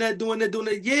this, doing that, doing that, doing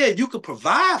that. Yeah, you could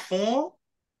provide for them,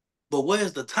 but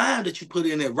where's the time that you put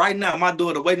in it? Right now, my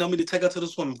daughter waiting on me to take her to the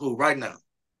swimming pool right now.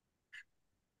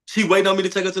 She waiting on me to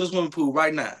take her to the swimming pool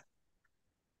right now.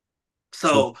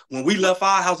 So So when we left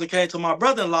our house and came to my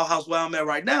brother-in-law house where I'm at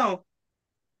right now,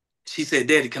 she said,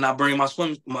 "Daddy, can I bring my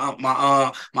swimsuit?"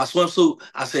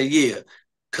 I said, "Yeah,"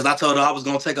 because I told her I was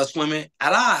gonna take her swimming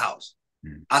at our house.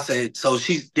 mm. I said, "So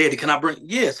she's Daddy, can I bring?"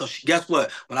 Yeah. So she, guess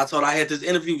what? When I told her I had this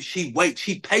interview, she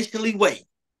patiently wait.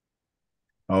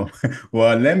 Oh, well,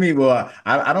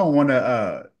 I don't want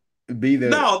to be the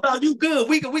No, no, you good.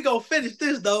 We gonna finish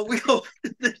this though. We gonna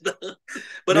finish this though.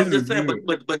 But this I'm is just saying, good.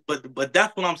 but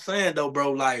that's what I'm saying though,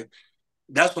 bro. Like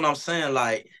that's what I'm saying.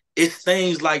 Like it's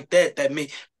things like that that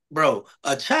make, bro.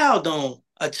 A child don't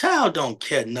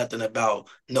care nothing about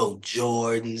no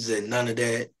Jordans and none of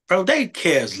that, bro. They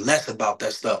cares less about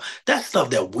that stuff. That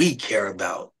stuff that we care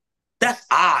about. That's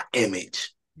our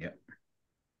image. Yep.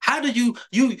 How do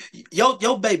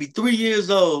your baby 3 years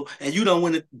old and you don't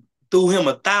want to threw him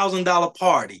 $1,000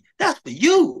 party? That's for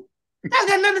you. That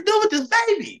got nothing to do with this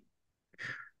baby.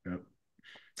 Yep.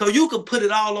 So you could put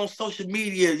it all on social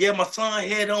media. Yeah, my son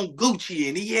had on Gucci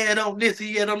and he had on this,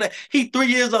 he had on that. He 3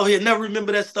 years old. He'll never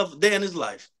remember that stuff a day in his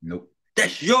life. Nope.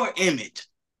 That's your image.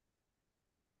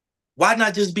 Why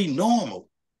not just be normal?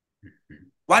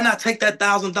 Why not take that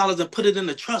 $1,000 and put it in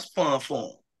a trust fund for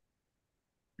him?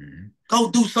 Mm-hmm. Go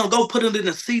do something. Go put it in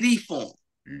a CD form.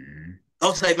 Mm-hmm.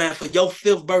 Don't say, man, for your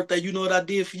fifth birthday, you know what I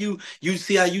did for you? You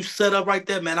see how you set up right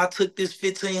there, man. I took this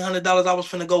 $1,500 I was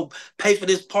finna go pay for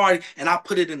this party and I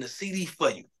put it in a CD for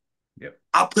you. Yep.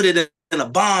 I put it in a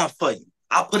bond for you.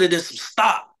 I put it in some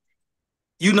stock.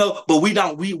 But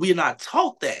we're not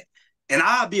taught that. And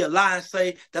I'll be a lie and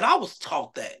say that I was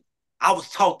taught that. I was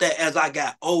taught that as I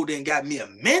got older and got me a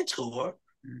mentor,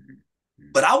 Mm-hmm.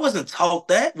 but I wasn't taught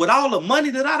that with all the money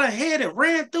that I done had and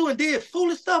ran through and did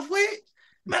foolish stuff with.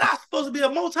 Man, I'm supposed to be a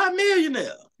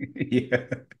multimillionaire. Yeah.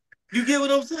 You get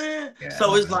what I'm saying? Yeah.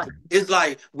 So No, it's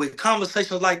like with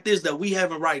conversations like this that we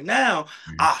having right now,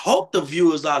 mm-hmm. I hope the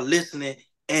viewers are listening.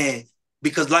 And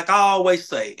because like I always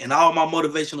say in all my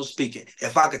motivational speaking,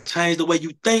 if I could change the way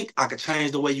you think, I could change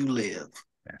the way you live.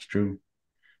 That's true.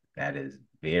 That is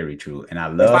very true. And I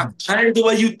If I love could change the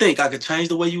way you think, I could change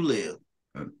the way you live.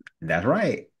 that's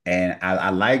right. And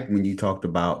I like when you talked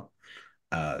about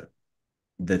uh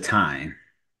the time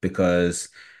because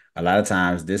a lot of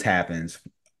times this happens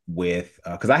with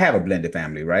because I have a blended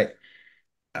family, right?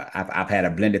 I've had a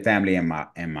blended family in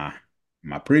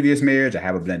my previous marriage. I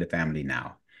have a blended family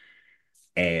now,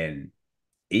 and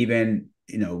even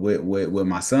with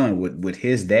my son with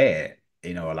his dad,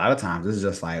 a lot of times it's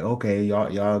just like, okay,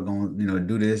 y'all gonna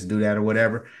do this, do that, or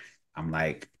whatever. I'm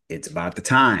like, it's about the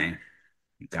time.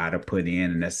 You gotta put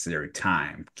in the necessary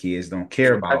time. Kids don't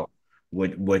care about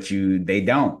what they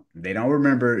don't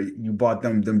remember you bought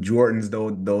them Jordans,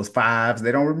 those fives.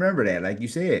 They don't remember that. Like you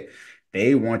said,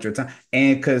 they want your time.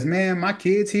 And because man, my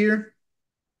kids here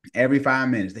every 5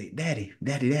 minutes, daddy,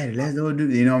 let's go do,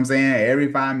 you know what I'm saying?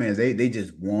 Every 5 minutes, they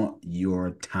just want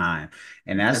your time.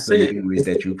 And that's That's the it. memories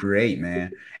that you create,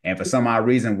 man. And for some odd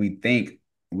reason, we think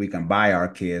we can buy our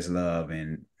kids love,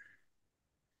 and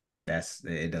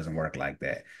it doesn't work like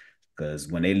that. Because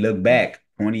when they look back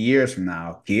 20 years from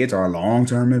now, kids are a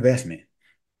long-term investment.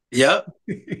 Yep.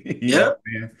 You know what Yep.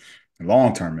 I'm saying?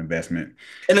 Long-term investment.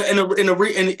 And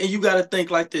you got to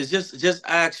think like this. Just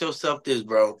ask yourself this,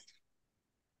 bro.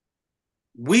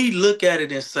 We look at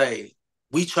it and say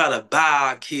we try to buy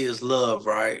our kids love,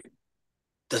 right?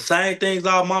 The same things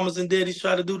our mamas and daddies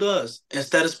try to do to us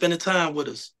instead of spending time with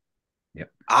us.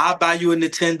 Yep. I'll buy you a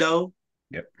Nintendo.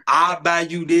 Yep. I'll buy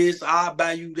you this. I'll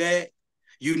buy you that.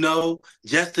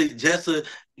 Just to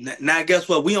now. Guess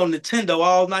what? We on Nintendo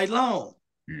all night long.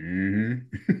 Hmm.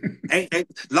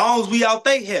 Ain't long as we out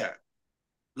they hair,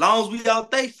 long as we out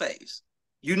they face.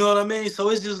 You know what I mean? So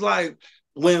it's just like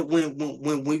when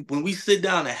we sit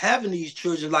down and having these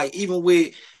children, like even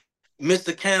with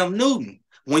Mr. Cam Newton,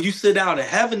 when you sit down and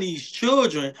having these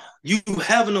children, you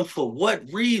having them for what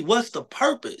read? What's the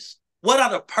purpose? What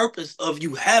are the purpose of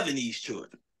you having these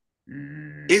children?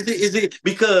 Is it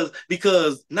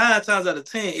because 9 times out of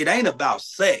 10 it ain't about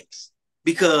sex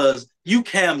because you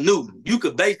Cam Newton you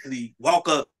could basically walk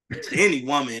up to any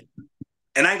woman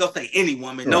and I ain't gonna say any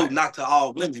woman, no, Right. not to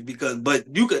all women, because but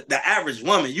you could the average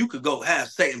woman, you could go have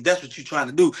sex if that's what you're trying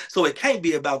to do. So it can't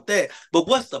be about that. But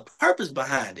what's the purpose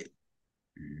behind it?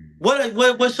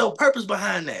 What's your purpose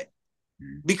behind that?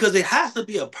 Because it has to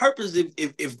be a purpose.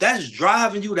 If that's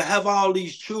driving you to have all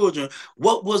these children,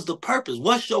 what was the purpose?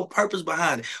 What's your purpose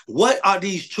behind it? What are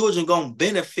these children gonna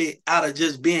benefit out of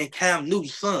just being Cam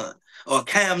Newton's son or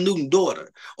Cam Newton's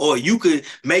daughter? Or you could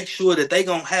make sure that they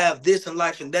gonna have this in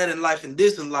life and that in life and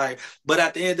this in life. But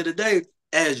at the end of the day,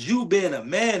 as you being a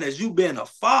man, as you being a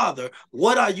father,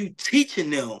 what are you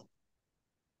teaching them?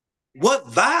 What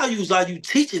values are you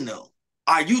teaching them?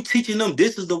 Are you teaching them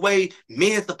this is the way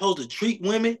men supposed to treat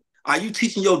women? Are you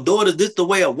teaching your daughters this the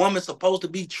way a woman's supposed to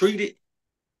be treated?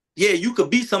 Yeah, you could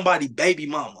be somebody baby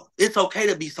mama. It's okay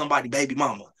to be somebody baby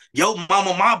mama. Your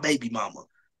mama, my baby mama.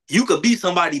 You could be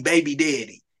somebody baby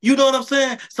daddy. You know what I'm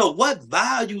saying? So what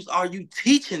values are you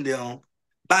teaching them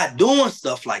by doing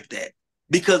stuff like that?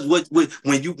 Because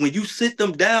when you sit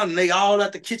them down and they all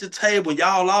at the kitchen table and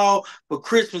y'all all for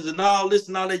Christmas and all this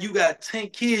and all that, you got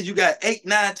 10 kids, you got 8,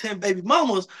 9, 10 baby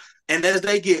mamas. And as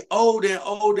they get older and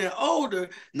older and older,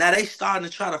 now they starting to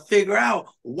try to figure out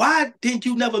why didn't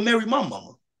you never marry my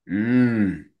mama?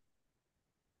 Mm.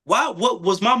 Why? What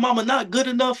was my mama not good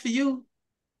enough for you?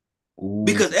 Ooh.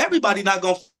 Because everybody not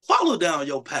gonna follow down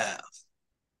your path.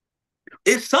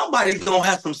 If somebody's gonna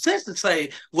have some sense to say,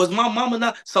 was my mama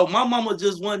not? So my mama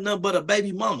just wasn't nothing but a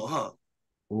baby mama, huh?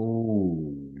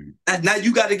 Ooh. And now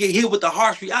you got to get hit with the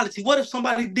harsh reality. What if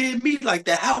somebody did me like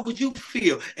that? How would you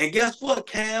feel? And guess what,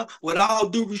 Cam? With all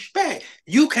due respect,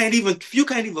 you can't even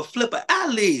flip an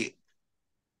eyelid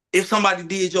if somebody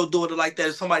did your daughter like that,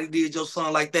 if somebody did your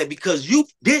son like that, because you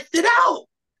dished it out.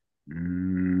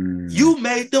 Mm. You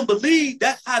made them believe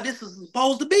that's how this is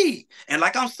supposed to be. And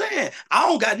like I'm saying, I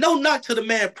don't got no knock to the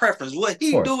man preference. What Of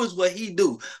he do course. is what he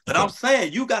do. Of But I'm course.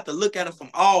 saying you got to look at it from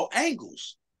all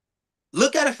angles.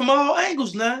 Look at it from all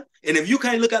angles now. And if you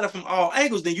can't look at it from all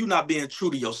angles, then you're not being true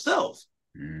to yourself.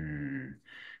 Mm.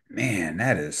 Man,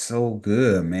 that is so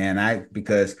good, man.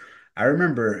 Because I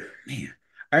remember, man,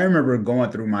 I remember going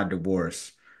through my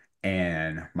divorce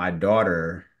and my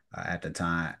daughter at the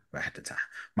time,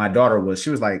 my daughter she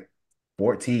was like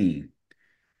 14.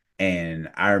 And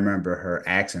I remember her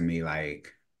asking me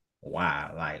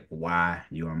why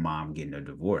you and mom getting a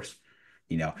divorce?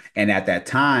 And at that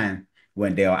time,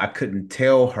 Wendell, I couldn't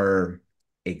tell her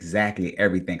exactly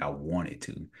everything I wanted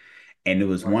to. And it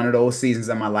was one of Right. those seasons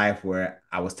in my life where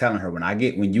I was telling her,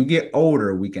 when you get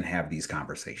older, we can have these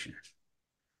conversations.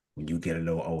 When you get a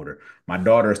little older. My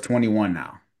daughter is 21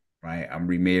 now, right? I'm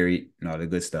remarried and all the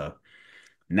good stuff.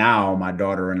 Now my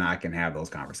daughter and I can have those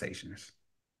conversations.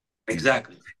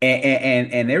 Exactly.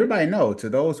 And everybody know, to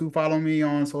those who follow me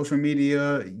on social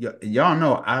media, y'all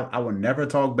know I will never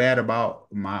talk bad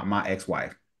about my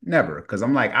ex-wife. Never, because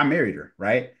I'm like, I married her,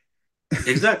 right?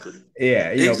 Exactly. Yeah,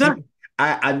 Exactly. people,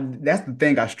 I that's the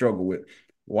thing I struggle with.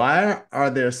 Why are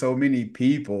there so many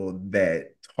people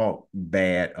that talk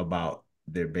bad about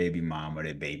their baby mom or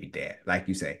their baby dad? Like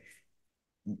you say,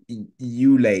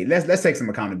 you late. Let's take some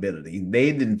accountability.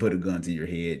 They didn't put a gun to your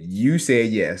head. You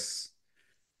said yes.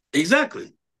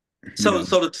 Exactly. You So know.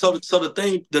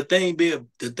 the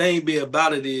thing be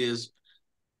about it is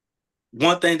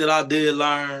one thing that I did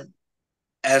learn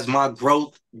as my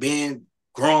growth being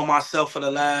growing myself for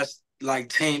the last like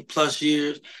 10 plus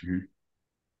years, Mhm.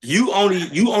 you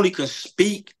only can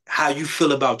speak how you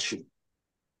feel about you.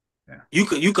 Yeah.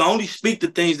 You can only speak the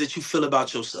things that you feel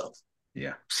about yourself.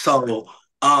 Yeah. So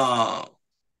uh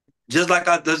just like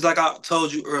I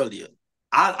told you earlier,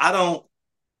 I don't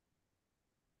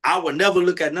I would never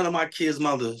look at none of my kids'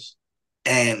 mothers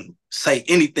and say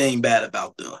anything bad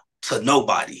about them to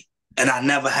nobody. And I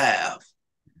never have.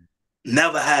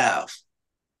 Never have.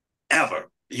 Ever.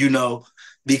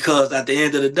 Because at the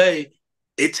end of the day,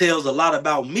 it tells a lot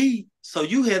about me. So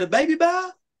you had a baby boy?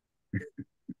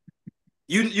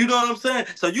 You know what I'm saying?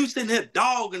 So you sitting here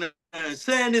dogging and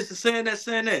saying this and saying that,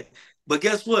 saying that. But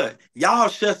guess what? Y'all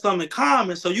share something in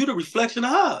common, so you the reflection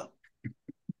of her.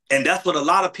 And that's what a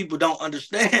lot of people don't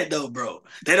understand though, bro.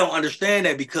 They don't understand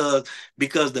that because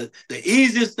the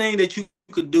easiest thing that you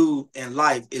could do in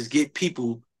life is get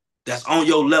people that's on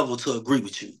your level to agree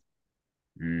with you.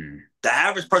 Mm, The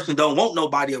average person don't want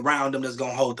nobody around them that's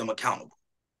gonna hold them accountable.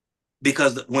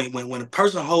 Because when a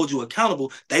person holds you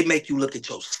accountable, they make you look at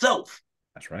yourself.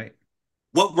 that's right.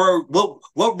 What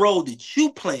role did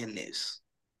you play in this?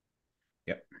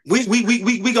 Yep.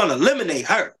 We gonna eliminate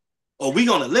her, or we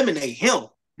gonna eliminate him.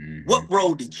 What Hmm.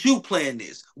 role did you play in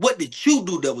this? What did you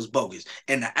do that was bogus?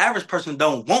 And the average person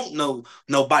don't want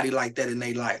nobody like that in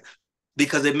their life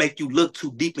because it make you look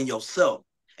too deep in yourself.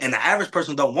 And the average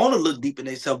person don't want to look deep in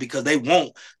themselves because they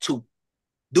want to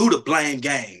do the blame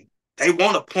game. They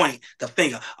want to point the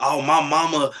finger. Oh, my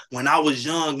mama, when I was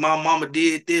young, my mama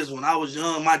did this. When I was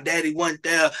young, my daddy wasn't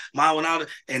there.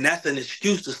 And that's an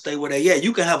excuse to stay where they at.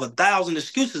 You can have 1,000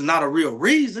 excuses, not a real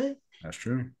reason. That's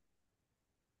true.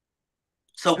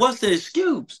 So what's the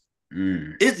excuse?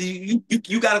 Mm, It's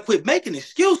you got to quit making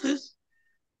excuses.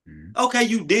 mm, Okay,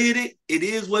 you did it. It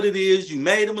is what it is. You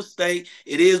made a mistake.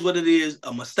 It is what it is.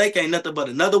 A mistake ain't nothing but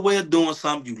another way of doing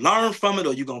something. You learn from it,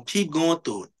 or you're gonna keep going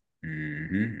through it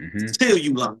hmm. till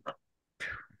you learn.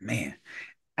 Man,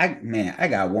 I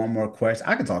got one more question.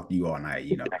 I can talk to you all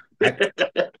night, I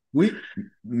we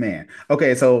man.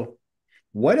 Okay, so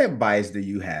what advice do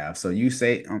you have? So you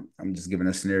say I'm just giving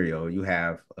a scenario. You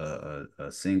have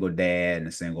a single dad and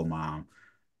a single mom.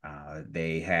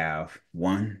 They have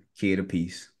one kid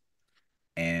apiece,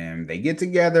 and they get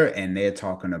together and they're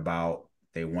talking about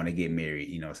they want to get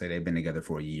married. Say they've been together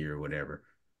for a year or whatever,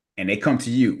 and they come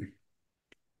to you.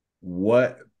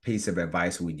 What piece of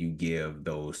advice would you give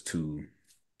those two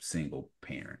single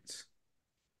parents?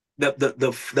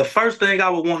 The first thing I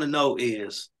would want to know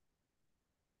is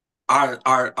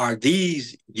are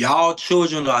these y'all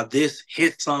children, or are this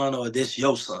his son, or this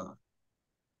your son?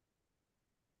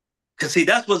 Cause see,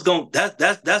 that's the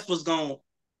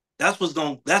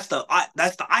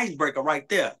icebreaker right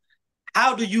there.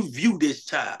 How do you view this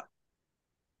child?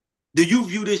 Do you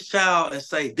view this child and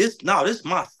say this? No, this is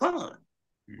my son.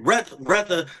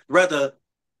 Rather,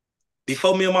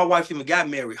 before me and my wife even got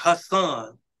married, her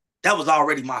son, that was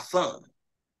already my son.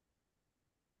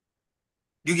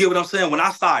 You get what I'm saying? When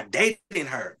I started dating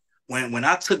her, when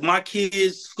I took my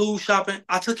kids school shopping,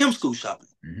 I took him school shopping.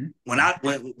 Mm-hmm. When I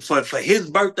went for his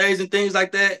birthdays and things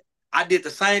like that, I did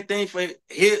the same thing for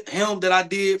him that I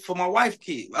did for my wife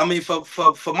kid. I mean, for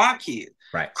my kid.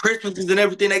 Right. Christmases and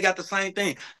everything, they got the same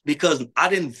thing because I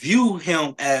didn't view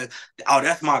him as, oh,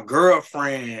 that's my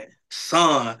girlfriend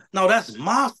son. No, that's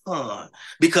my son.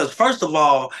 Because first of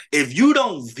all, if you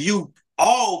don't view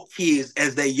all kids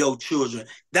as they your children,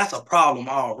 that's a problem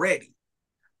already.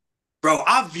 Bro,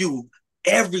 I view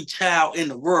every child in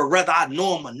the world, whether I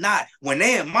know them or not. When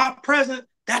they in my presence,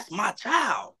 that's my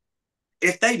child.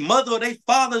 If they mother or they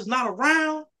father is not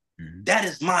around, Mm-hmm. that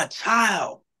is my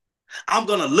child. I'm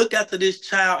gonna look after this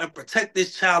child and protect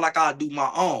this child like I do my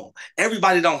own.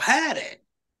 Everybody don't have that.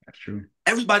 That's true.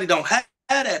 Everybody don't have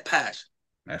that passion.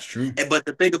 That's true. But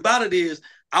the thing about it is,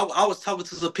 I was talking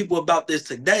to some people about this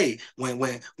today. When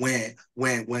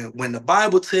the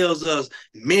Bible tells us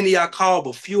many are called,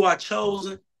 but few are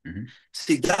chosen. Mm-hmm.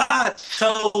 See, God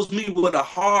chose me with a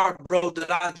heart, bro,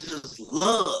 that I just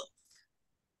love.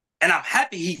 And I'm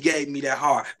happy he gave me that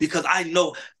heart because I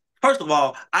know, first of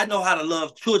all, I know how to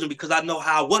love children because I know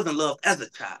how I wasn't loved as a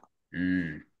child.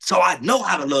 Mm. So I know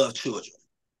how to love children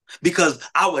because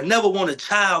I would never want a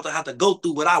child to have to go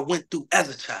through what I went through as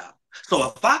a child.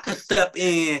 So if I could step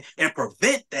in and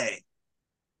prevent that,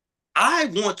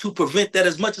 I want to prevent that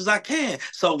as much as I can.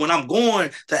 So when I'm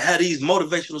going to have these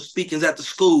motivational speakings at the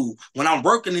school, when I'm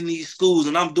working in these schools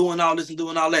and I'm doing all this and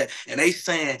doing all that, and they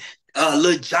saying,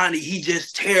 little Johnny, he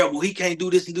just terrible. He can't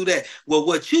do this and do that. Well,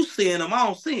 what you seeing him, I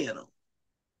don't see in him.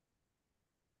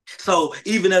 So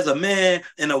even as a man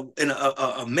and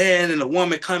a man and a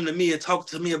woman come to me and talk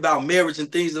to me about marriage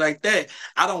and things like that,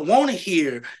 I don't want to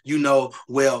hear,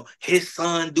 well, his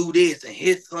son do this and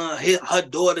her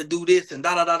daughter do this and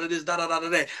da da da da this da da da da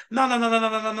that. No, no, no, no, no,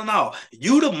 no, no, no, no.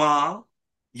 You the mom,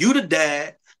 you the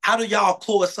dad. How do y'all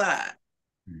coincide?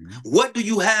 Mm-hmm. What do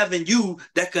you have in you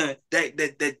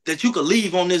that you could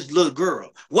leave on this little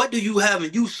girl? What do you have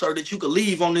in you, sir, that you could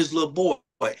leave on this little boy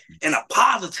in a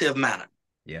positive manner?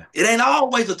 Yeah. It ain't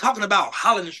always talking about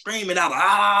hollering and screaming out.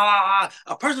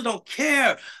 A person don't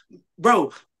care,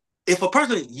 bro. If a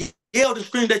person yelled and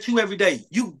screamed at you every day,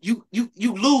 you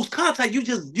lose contact. You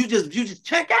just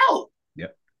check out.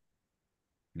 Yep.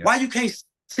 Yep. Why you can't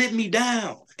sit me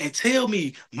down and tell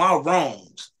me my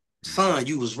wrongs? Son,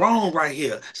 you was wrong right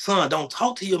here. Son, don't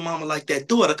talk to your mama like that.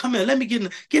 Daughter, come here. Let me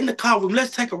get in the car room.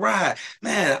 Let's take a ride.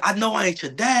 Man, I know I ain't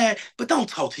your dad, but don't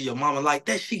talk to your mama like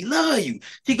that. She love you.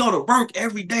 She go to work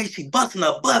every day. She busting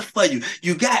her butt for you.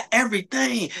 You got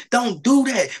everything. Don't do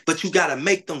that. But you got to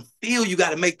make them feel. You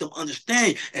got to make them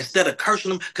understand instead of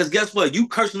cursing them. Because guess what? You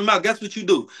cursing them out. Guess what you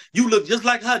do? You look just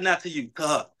like her now to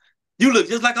her. You look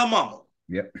just like her mama.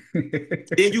 Yep.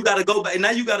 Then you gotta go back.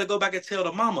 Now you gotta go back and tell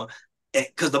the mama,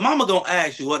 because the mama gonna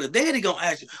ask you, or the daddy gonna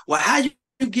ask you, well, how you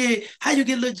get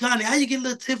little Johnny, how you get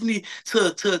little Tiffany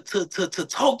to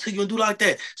talk to you and do like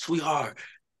that, sweetheart?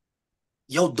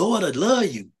 Your daughter love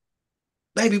you,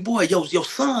 baby boy. Your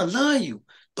son love you,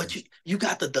 but you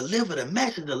got to deliver the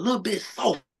message a little bit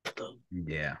softer.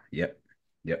 Yeah. Yep.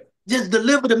 Yep. Just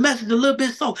deliver the message a little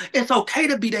bit so it's okay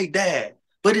to be their dad,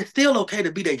 but it's still okay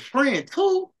to be their friend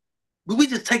too. But we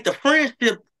just take the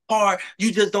friendship part,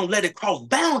 you just don't let it cross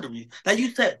boundaries. Now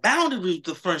you set boundaries with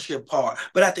the friendship part,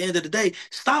 but at the end of the day,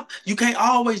 stop. You can't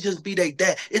always just be their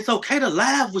dad. It's okay to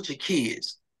laugh with your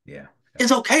kids. Yeah.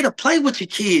 It's okay to play with your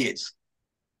kids.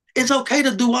 It's okay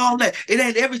to do all that. It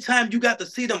ain't every time you got to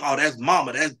see them, oh, that's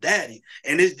mama, that's daddy.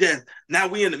 And it's just, now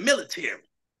we in the military.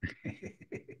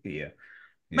 Yeah.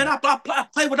 Man, Yeah. I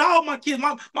play with all my kids.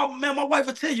 My wife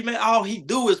will tell you, man, all he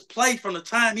do is play from the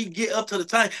time he get up to the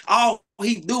time. All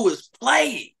he do is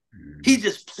play. Mm-hmm. He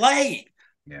just played.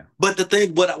 Yeah. But the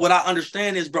thing, what I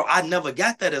understand is, bro, I never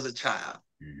got that as a child.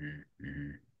 Mm-hmm. Mm-hmm.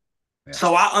 Yeah.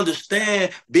 So I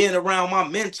understand being around my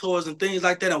mentors and things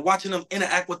like that and watching them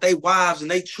interact with their wives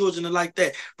and their children and like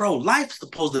that. Bro, life's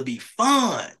supposed to be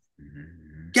fun.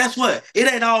 Mm-hmm. Guess what?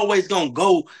 It ain't always gonna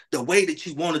go the way that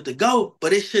you want it to go,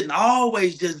 but it shouldn't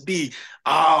always just be,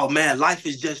 oh man, life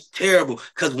is just terrible.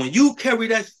 Because when you carry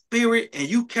that spirit and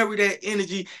you carry that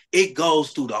energy, it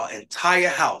goes through the entire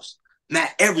house. Not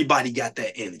everybody got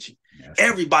that energy. That's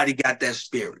Everybody got that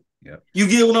spirit. Yep. You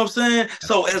get what I'm saying? That's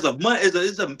So as a mother,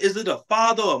 is it a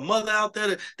father or mother out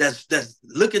there that's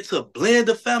looking to blend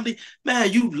the family?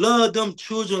 Man, you love them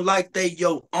children like they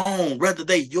your own, whether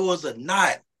they yours or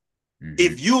not. Mm-hmm.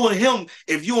 If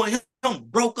you and him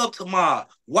broke up tomorrow,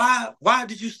 why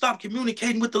did you stop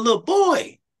communicating with the little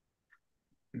boy?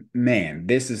 Man,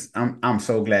 I'm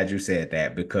so glad you said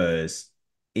that, because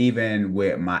even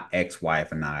with my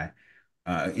ex-wife and I,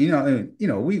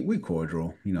 we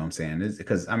cordial, you know what I'm saying? It's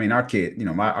because I mean our kid,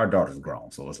 our daughter's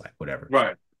grown, so it's like whatever.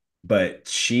 Right. But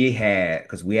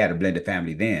because we had a blended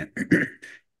family then,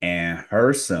 and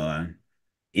her son,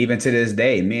 even to this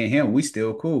day, me and him, we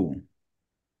still cool.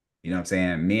 You know what I'm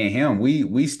saying? Me and him,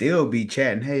 we still be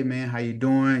chatting. Hey man, how you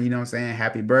doing? You know what I'm saying?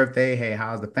 Happy birthday. Hey,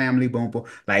 how's the family? Boom, boom.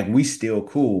 Like we still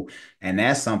cool. And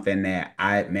that's something that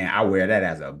I wear that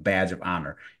as a badge of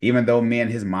honor. Even though me and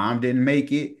his mom didn't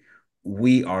make it,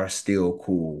 we are still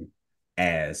cool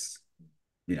as,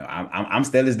 I'm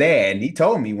still his dad. And he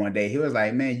told me one day, he was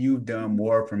like, man, you've done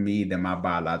more for me than my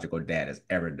biological dad has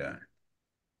ever done.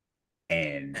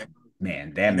 And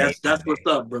man, that And made my that's what's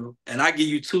day. up, bro. And I give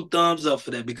you 2 thumbs up for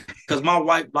that because my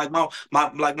wife,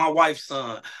 my wife's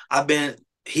son,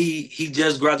 he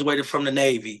just graduated from the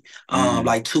Navy Mm,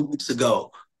 like 2 weeks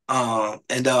ago.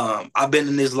 And I've been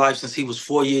in his life since he was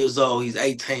 4 years old. He's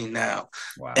 18 now.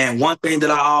 wow. And one thing that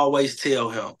I always tell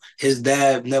him, his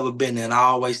dad never been there, and I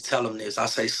always tell him this. I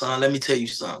say, son, let me tell you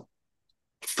something.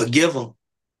 Forgive him.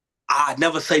 I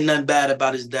never say nothing bad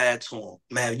about his dad to him.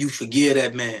 Man, you forgive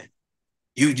that man.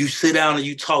 You sit down and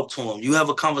you talk to him. You have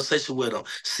a conversation with him.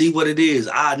 See what it is.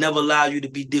 I never allow you to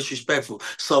be disrespectful.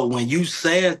 So when you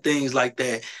saying things like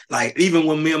that, like even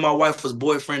when me and my wife was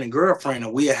boyfriend and girlfriend,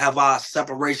 and we have our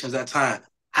separations at times,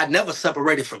 I never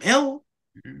separated from him.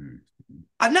 Mhm.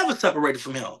 I never separated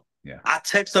from him. Yeah. I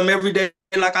text him every day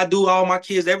like I do all my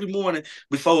kids every morning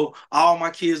before all my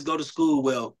kids go to school.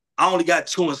 Well, I only got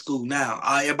 2 in school now.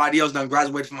 Everybody else done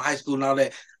graduated from high school and all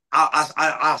that.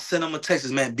 I send them a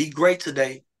text, man, be great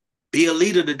today. Be a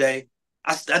leader today.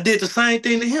 I did the same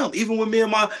thing to him. Even with me and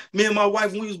my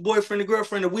wife, when we was boyfriend and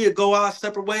girlfriend, and we'd go our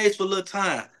separate ways for a little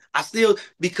time. I still,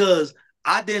 because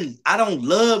I don't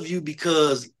love you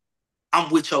because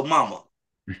I'm with your mama.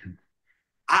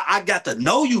 I got to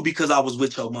know you because I was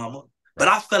with your mama, but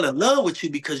Right. I fell in love with you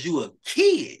because you a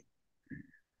kid,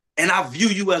 and I view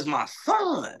you as my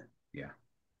son. Yeah.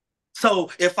 So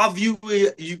if I view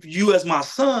you as my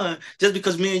son, just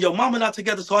because me and your mama not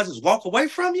together, so I just walk away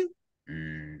from you,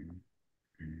 Mm.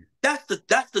 Mm.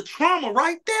 that's the trauma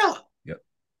right there. Yep.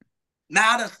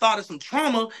 Now I done started some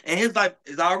trauma, and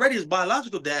is already his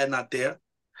biological dad not there.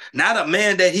 Now the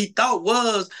man that he thought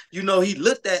was, he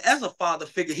looked at as a father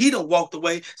figure, he done walked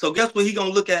away. So guess what? He gonna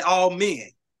look at all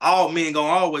men. All men gonna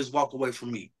always walk away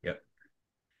from me. Yep.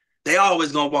 They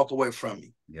always gonna walk away from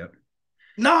me. Yep.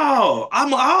 No, I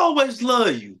always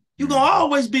love you. You gonna Mm-hmm.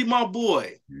 always be my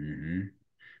boy. Mm-hmm.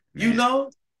 You Man,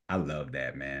 know? I love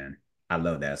that, man. I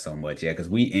love that so much. Yeah, because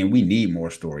we need more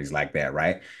stories like that,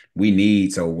 right? We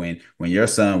need, so when your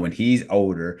son, when he's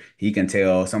older, he can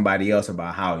tell somebody else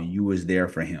about how you was there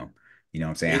for him. You know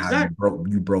what I'm saying? How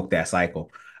Exactly. you broke that cycle.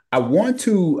 I want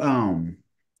to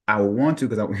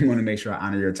because I want to make sure I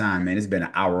honor your time, man. It's been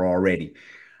an hour already.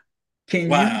 Can you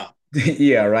Wow.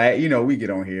 yeah, right? We get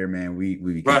on here, man.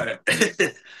 We can. Right.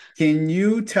 Can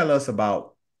you tell us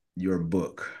about your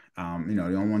book? You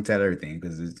don't want to tell everything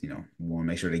because it's, we want to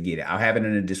make sure they get it. I'll have it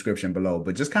in the description below,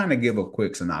 but just kind of give a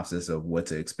quick synopsis of what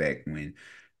to expect when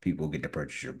people get to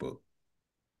purchase your book.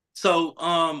 So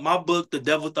my book, The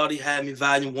Devil Thought He Had Me,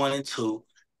 Volume 1 and 2.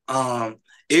 Um,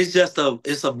 it's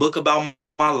a book about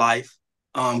my life.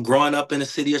 Growing up in the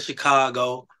city of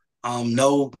Chicago,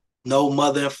 no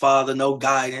mother and father, no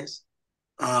guidance.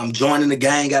 Joining the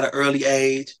gang at an early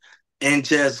age, and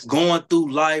just going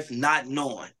through life not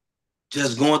knowing.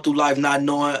 Just going through life not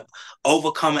knowing,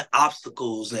 overcoming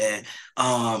obstacles and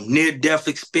near-death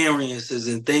experiences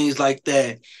and things like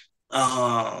that.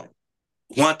 Um,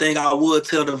 One thing I would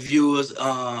tell the viewers,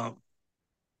 I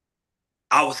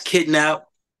was kidnapped,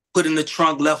 put in the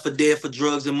trunk, left for dead for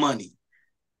drugs and money.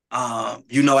 At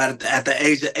the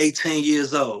age of 18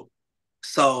 years old.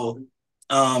 So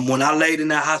when I laid in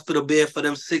that hospital bed for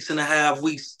them 6.5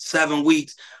 weeks, 7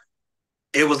 weeks,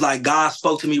 it was like God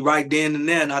spoke to me right then and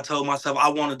there, and I told myself I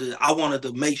wanted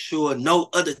to make sure no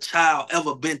other child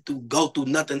ever go through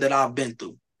nothing that I've been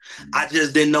through. I Mhm.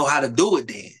 just didn't know how to do it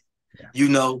then, Yeah. you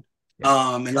know.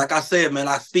 Yeah. And like I said, man,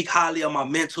 I speak highly of my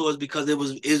mentors because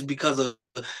it's because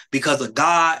of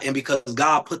God, and because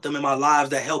God put them in my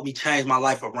lives that helped me change my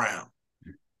life around.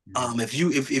 Mhm.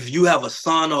 If you have a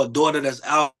son or a daughter that's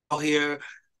out here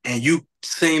and you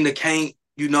seem to can't,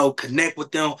 connect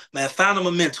with them, man, find them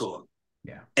a mentor.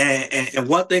 Yeah. And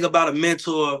one thing about a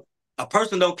mentor, a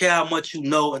person don't care how much you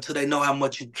know until they know how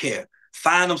much you care.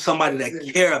 Find them somebody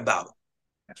that care about them.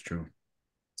 That's true.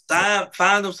 Yeah.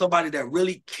 Find them somebody that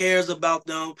really cares about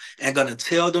them and gonna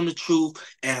tell them the truth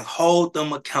and hold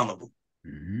them accountable.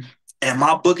 Hmm. And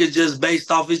my book is just based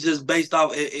off. It's just based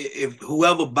off. If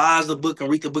whoever buys the book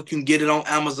and read the book, you can get it on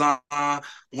Amazon.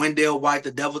 Wendell White,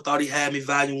 The Devil Thought He Had Me,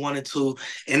 Volume 1 and 2,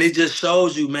 and it just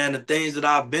shows you, man, the things that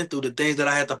I've been through, the things that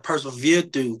I had to persevere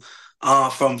through,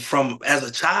 from as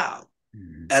a child,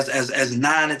 Hmm. as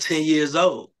 9 and 10 years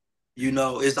old.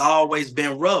 It's always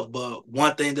been rough, but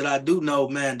one thing that I do know,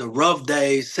 man, the rough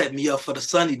days set me up for the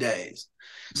sunny days.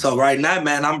 So right now,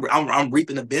 man, I'm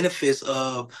reaping the benefits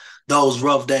of those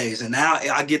rough days, and now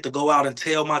I get to go out and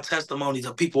tell my testimony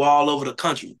to people all over the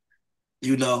country.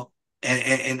 You know,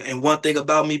 and one thing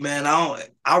about me, man,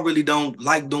 I really don't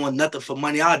like doing nothing for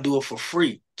money. I do it for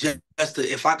free, just to,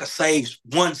 if I could save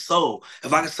one soul,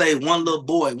 if I could save one little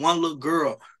boy, one little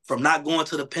girl from not going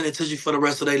to the penitentiary for the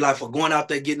rest of their life, or going out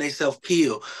there getting themselves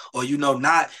killed, or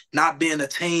not being a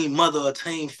teen mother or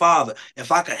teen father.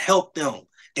 If I could help them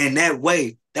in that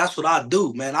way, that's what I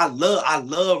do, man. I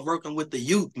love working with the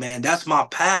youth, man. That's my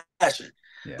passion.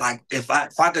 Yeah. Like if I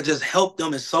could just help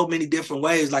them in so many different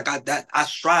ways, like I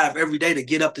strive every day to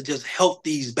get up to just help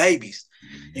these babies,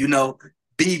 Hmm. you know,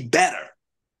 be better.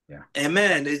 Yeah. And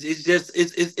man, it's just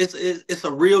it's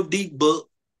a real deep book.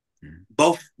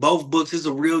 Both books is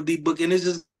a real deep book, and it's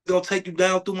just gonna take you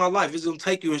down through my life. It's gonna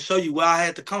take you and show you where I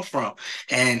had to come from.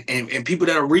 And people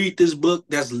that read this book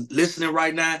that's listening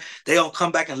right now, they gonna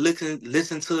come back and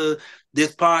listen to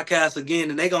this podcast again,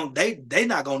 and they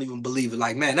not gonna even believe it.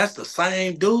 Like, man, that's the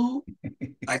same dude.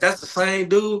 Like, that's the same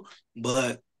dude.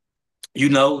 But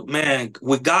man,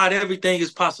 with God, everything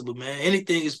is possible, man.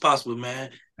 Anything is possible, man.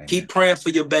 Keep Amen. praying for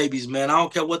your babies, man. I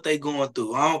don't care what they going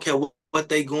through. I don't care what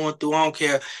they going through. I don't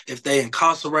care if they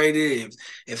incarcerated,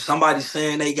 if somebody's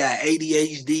saying they got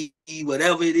ADHD,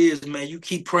 whatever it is, man. You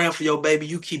keep praying for your baby.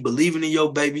 You keep believing in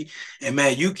your baby, and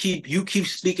man, you keep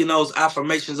speaking those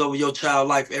affirmations over your child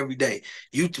life every day.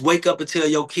 You wake up and tell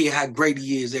your kid how great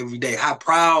he is every day, how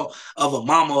proud of a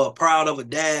mama or proud of a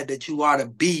dad that you are to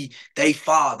be they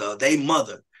father, they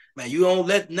mother. Man, you don't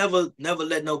never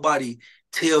let nobody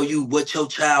tell you what your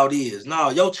child is. No,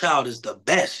 your child is the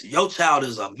best. Your child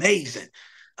is amazing.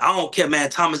 I don't care, man.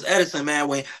 Thomas Edison, man,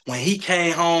 when he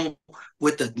came home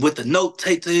with the note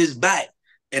taped to his back,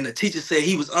 and the teacher said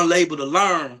he was unable to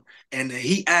learn, and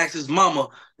he asked his mama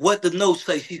what the note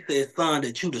say. She said, "Son,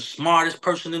 that you the smartest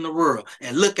person in the world."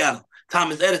 And look at him.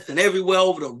 Thomas Edison everywhere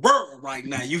over the world right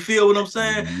now. You feel what I'm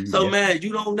saying? Mhm. So, Yeah. man,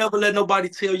 you don't never let nobody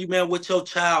tell you, man, what your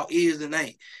child is and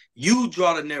ain't. You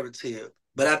draw the narrative.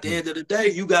 But That's at the true. end of the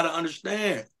day, you got to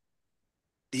understand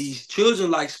these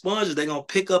children like sponges, they're gonna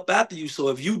pick up after you. So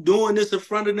if you doing this in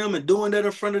front of them and doing that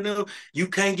in front of them, you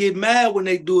can't get mad when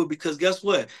they do it, because guess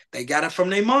what? They got it from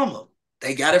their mama.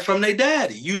 They got it from their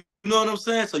daddy. You know what I'm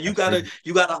saying? So you That's true. gotta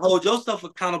you gotta hold yourself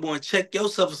accountable and check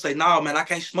yourself and say, "Nah, man, I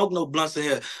can't smoke no blunts in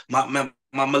here.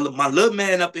 My little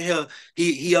man up in here,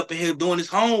 he up in here doing his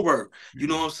homework. You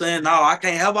know what I'm Mhm. saying? No, I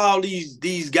can't have all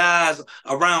these guys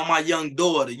around my young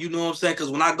daughter. You know what I'm saying? Because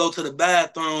when I go to the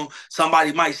bathroom,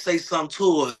 somebody might say something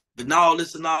to her and all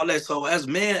this and all that. So as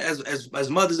men, as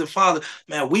mothers and fathers,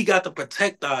 man, we got to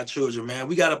protect our children, man.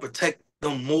 We got to protect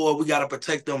them more. We got to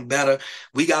protect them better.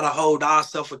 We got to hold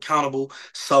ourselves accountable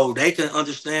so they can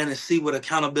understand and see what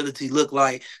accountability look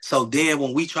like. So then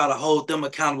when we try to hold them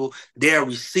accountable, they'll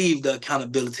receive the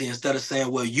accountability instead of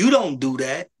saying, well, you don't do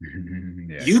that.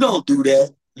 Yeah. You don't do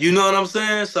that. You know what I'm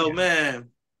saying? So, Yeah. man,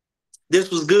 this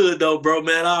was good though, bro,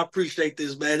 man. I appreciate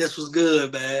this, man. This was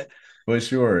good, man. For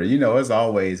sure. As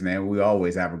always, man, we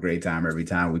always have a great time every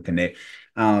time we connect.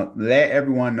 Let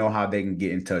everyone know how they can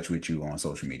get in touch with you on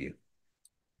social media.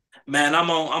 Man, I'm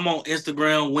on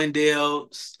Instagram, Wendell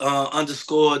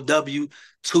underscore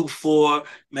W24.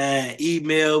 Man,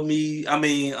 email me. I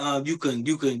mean, you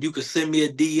can send me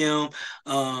a DM.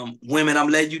 Women, I'm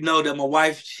letting you know that my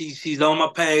wife, she's on my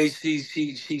page.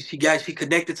 She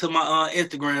connected to my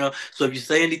Instagram. So if you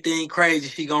say anything crazy,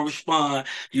 she gonna respond.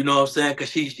 You know what I'm saying?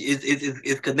 Cause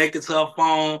it's connected to her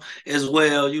phone as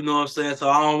well. You know what I'm saying? So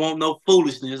I don't want no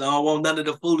foolishness. I don't want none of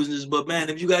the foolishness. But man,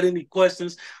 if you got any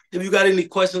questions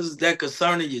that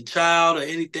concerning your child or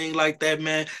anything like that,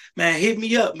 man, hit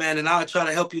me up, man, and I'll try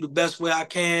to help you the best way I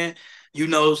can.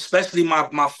 Especially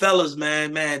my fellas,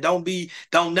 man.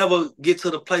 Don't never get to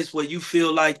the place where you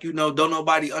feel like, don't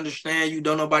nobody understand you,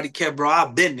 don't nobody care, bro.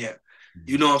 I've been there.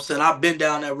 You know what I'm saying? I've been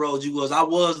down that road you was. I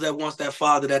was that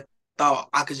father that thought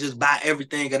I could just buy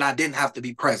everything and I didn't have to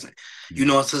be present.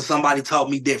 Mhm. So somebody taught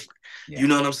me different. You Yeah.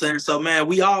 know what I'm saying? So, man,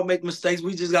 we all make mistakes.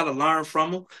 We just got to learn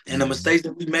from them. And the Mhm. mistakes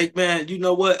that we make, man, you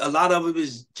know what? A lot of it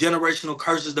is generational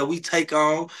curses that we take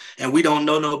on and we don't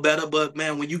know no better. But,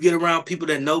 man, when you get around people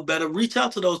that know better, reach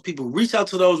out to those people, reach out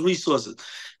to those resources.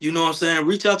 You know what I'm saying?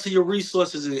 Reach out to your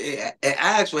resources and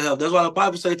ask for help. That's why the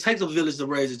Bible says it takes a village to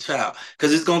raise a child,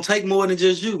 because it's going to take more than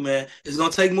just you, man. It's going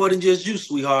to take more than just you,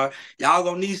 sweetheart. Y'all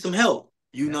going to need some help.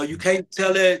 That's You can't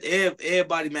tell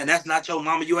everybody, man, that's not your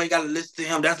mama. You ain't got to listen to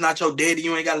him. That's not your daddy.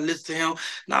 You ain't got to listen to him.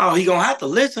 No, he going to have to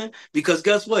listen, because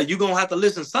guess what? You going to have to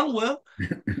listen somewhere.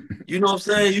 You know what I'm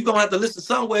saying? You're gonna have to listen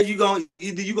somewhere. You gonna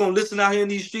listen out here in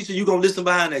these streets, or you gonna listen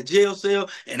behind that jail cell.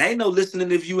 And ain't no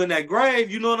listening if you in that grave.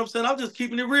 You know what I'm saying? I'm just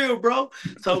keeping it real, bro.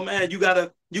 So man, you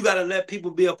gotta let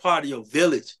people be a part of your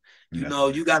village.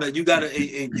 That's You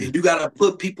gotta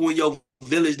put people in your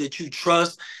village that you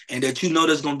trust and that you know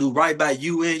that's gonna do right by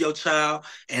you and your child,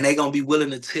 and they gonna be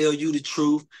willing to tell you the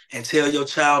truth and tell your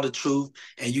child the truth,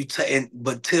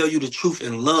 but tell you the truth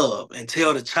in love, and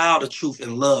tell the child the truth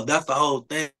in love. That's the whole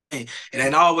thing. It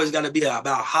ain't always got to be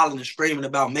about hollering and screaming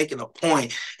about making a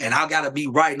point, and I got to be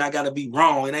right and I got to be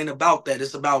wrong. It ain't about that.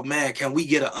 It's about, man, can we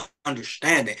get an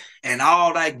understanding? And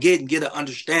all that get an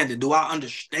understanding. Do I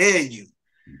understand you?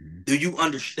 Mhm. Do you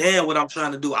understand what I'm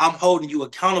trying to do? I'm holding you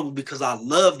accountable because I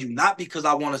love you, not because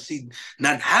I want to see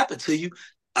nothing happen to you.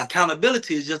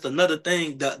 accountability is just another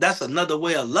thing that's another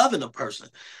way of loving a person.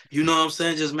 You know what I'm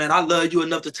saying? Just man, I love you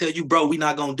enough to tell you, bro, we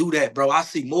not gonna do that, bro. I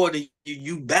see more than you,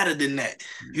 you better than that.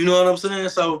 You know what I'm saying?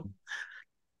 So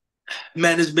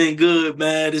man, it's been good,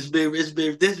 man. This been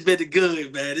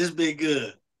good, man. It's been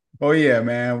good. Oh yeah,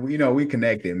 man. We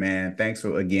connected, man. Thanks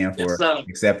for again Yes, for sir.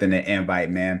 accepting the invite,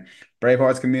 man.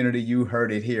 Bravehearts community, you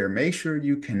heard it here. Make sure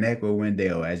you connect with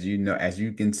Wendell. As you know, as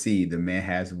you can see, the man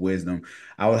has wisdom.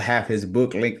 I will have his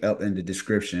book linked up in the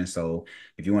description. So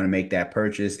if you want to make that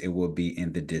purchase, it will be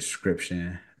in the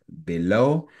description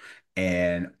below.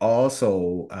 And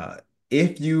also,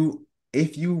 if you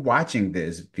watching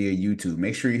this via YouTube,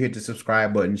 make sure you hit the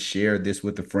subscribe button, share this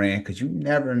with a friend, because you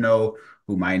never know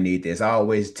who might need this. I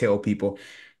always tell people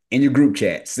in your group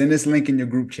chat, send this link in your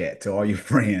group chat to all your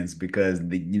friends because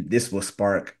this will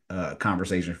spark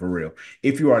conversation for real.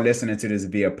 If you are listening to this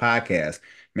via podcast,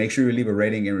 make sure you leave a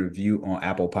rating and review on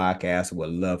Apple Podcasts. Would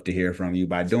love to hear from you.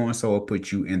 By doing so, it'll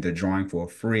put you in the drawing for a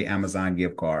free Amazon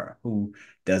gift card. Who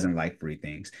doesn't like free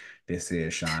things? This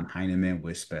is Sean Heineman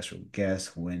with special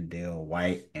guest Wendell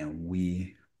White, and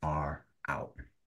we are out.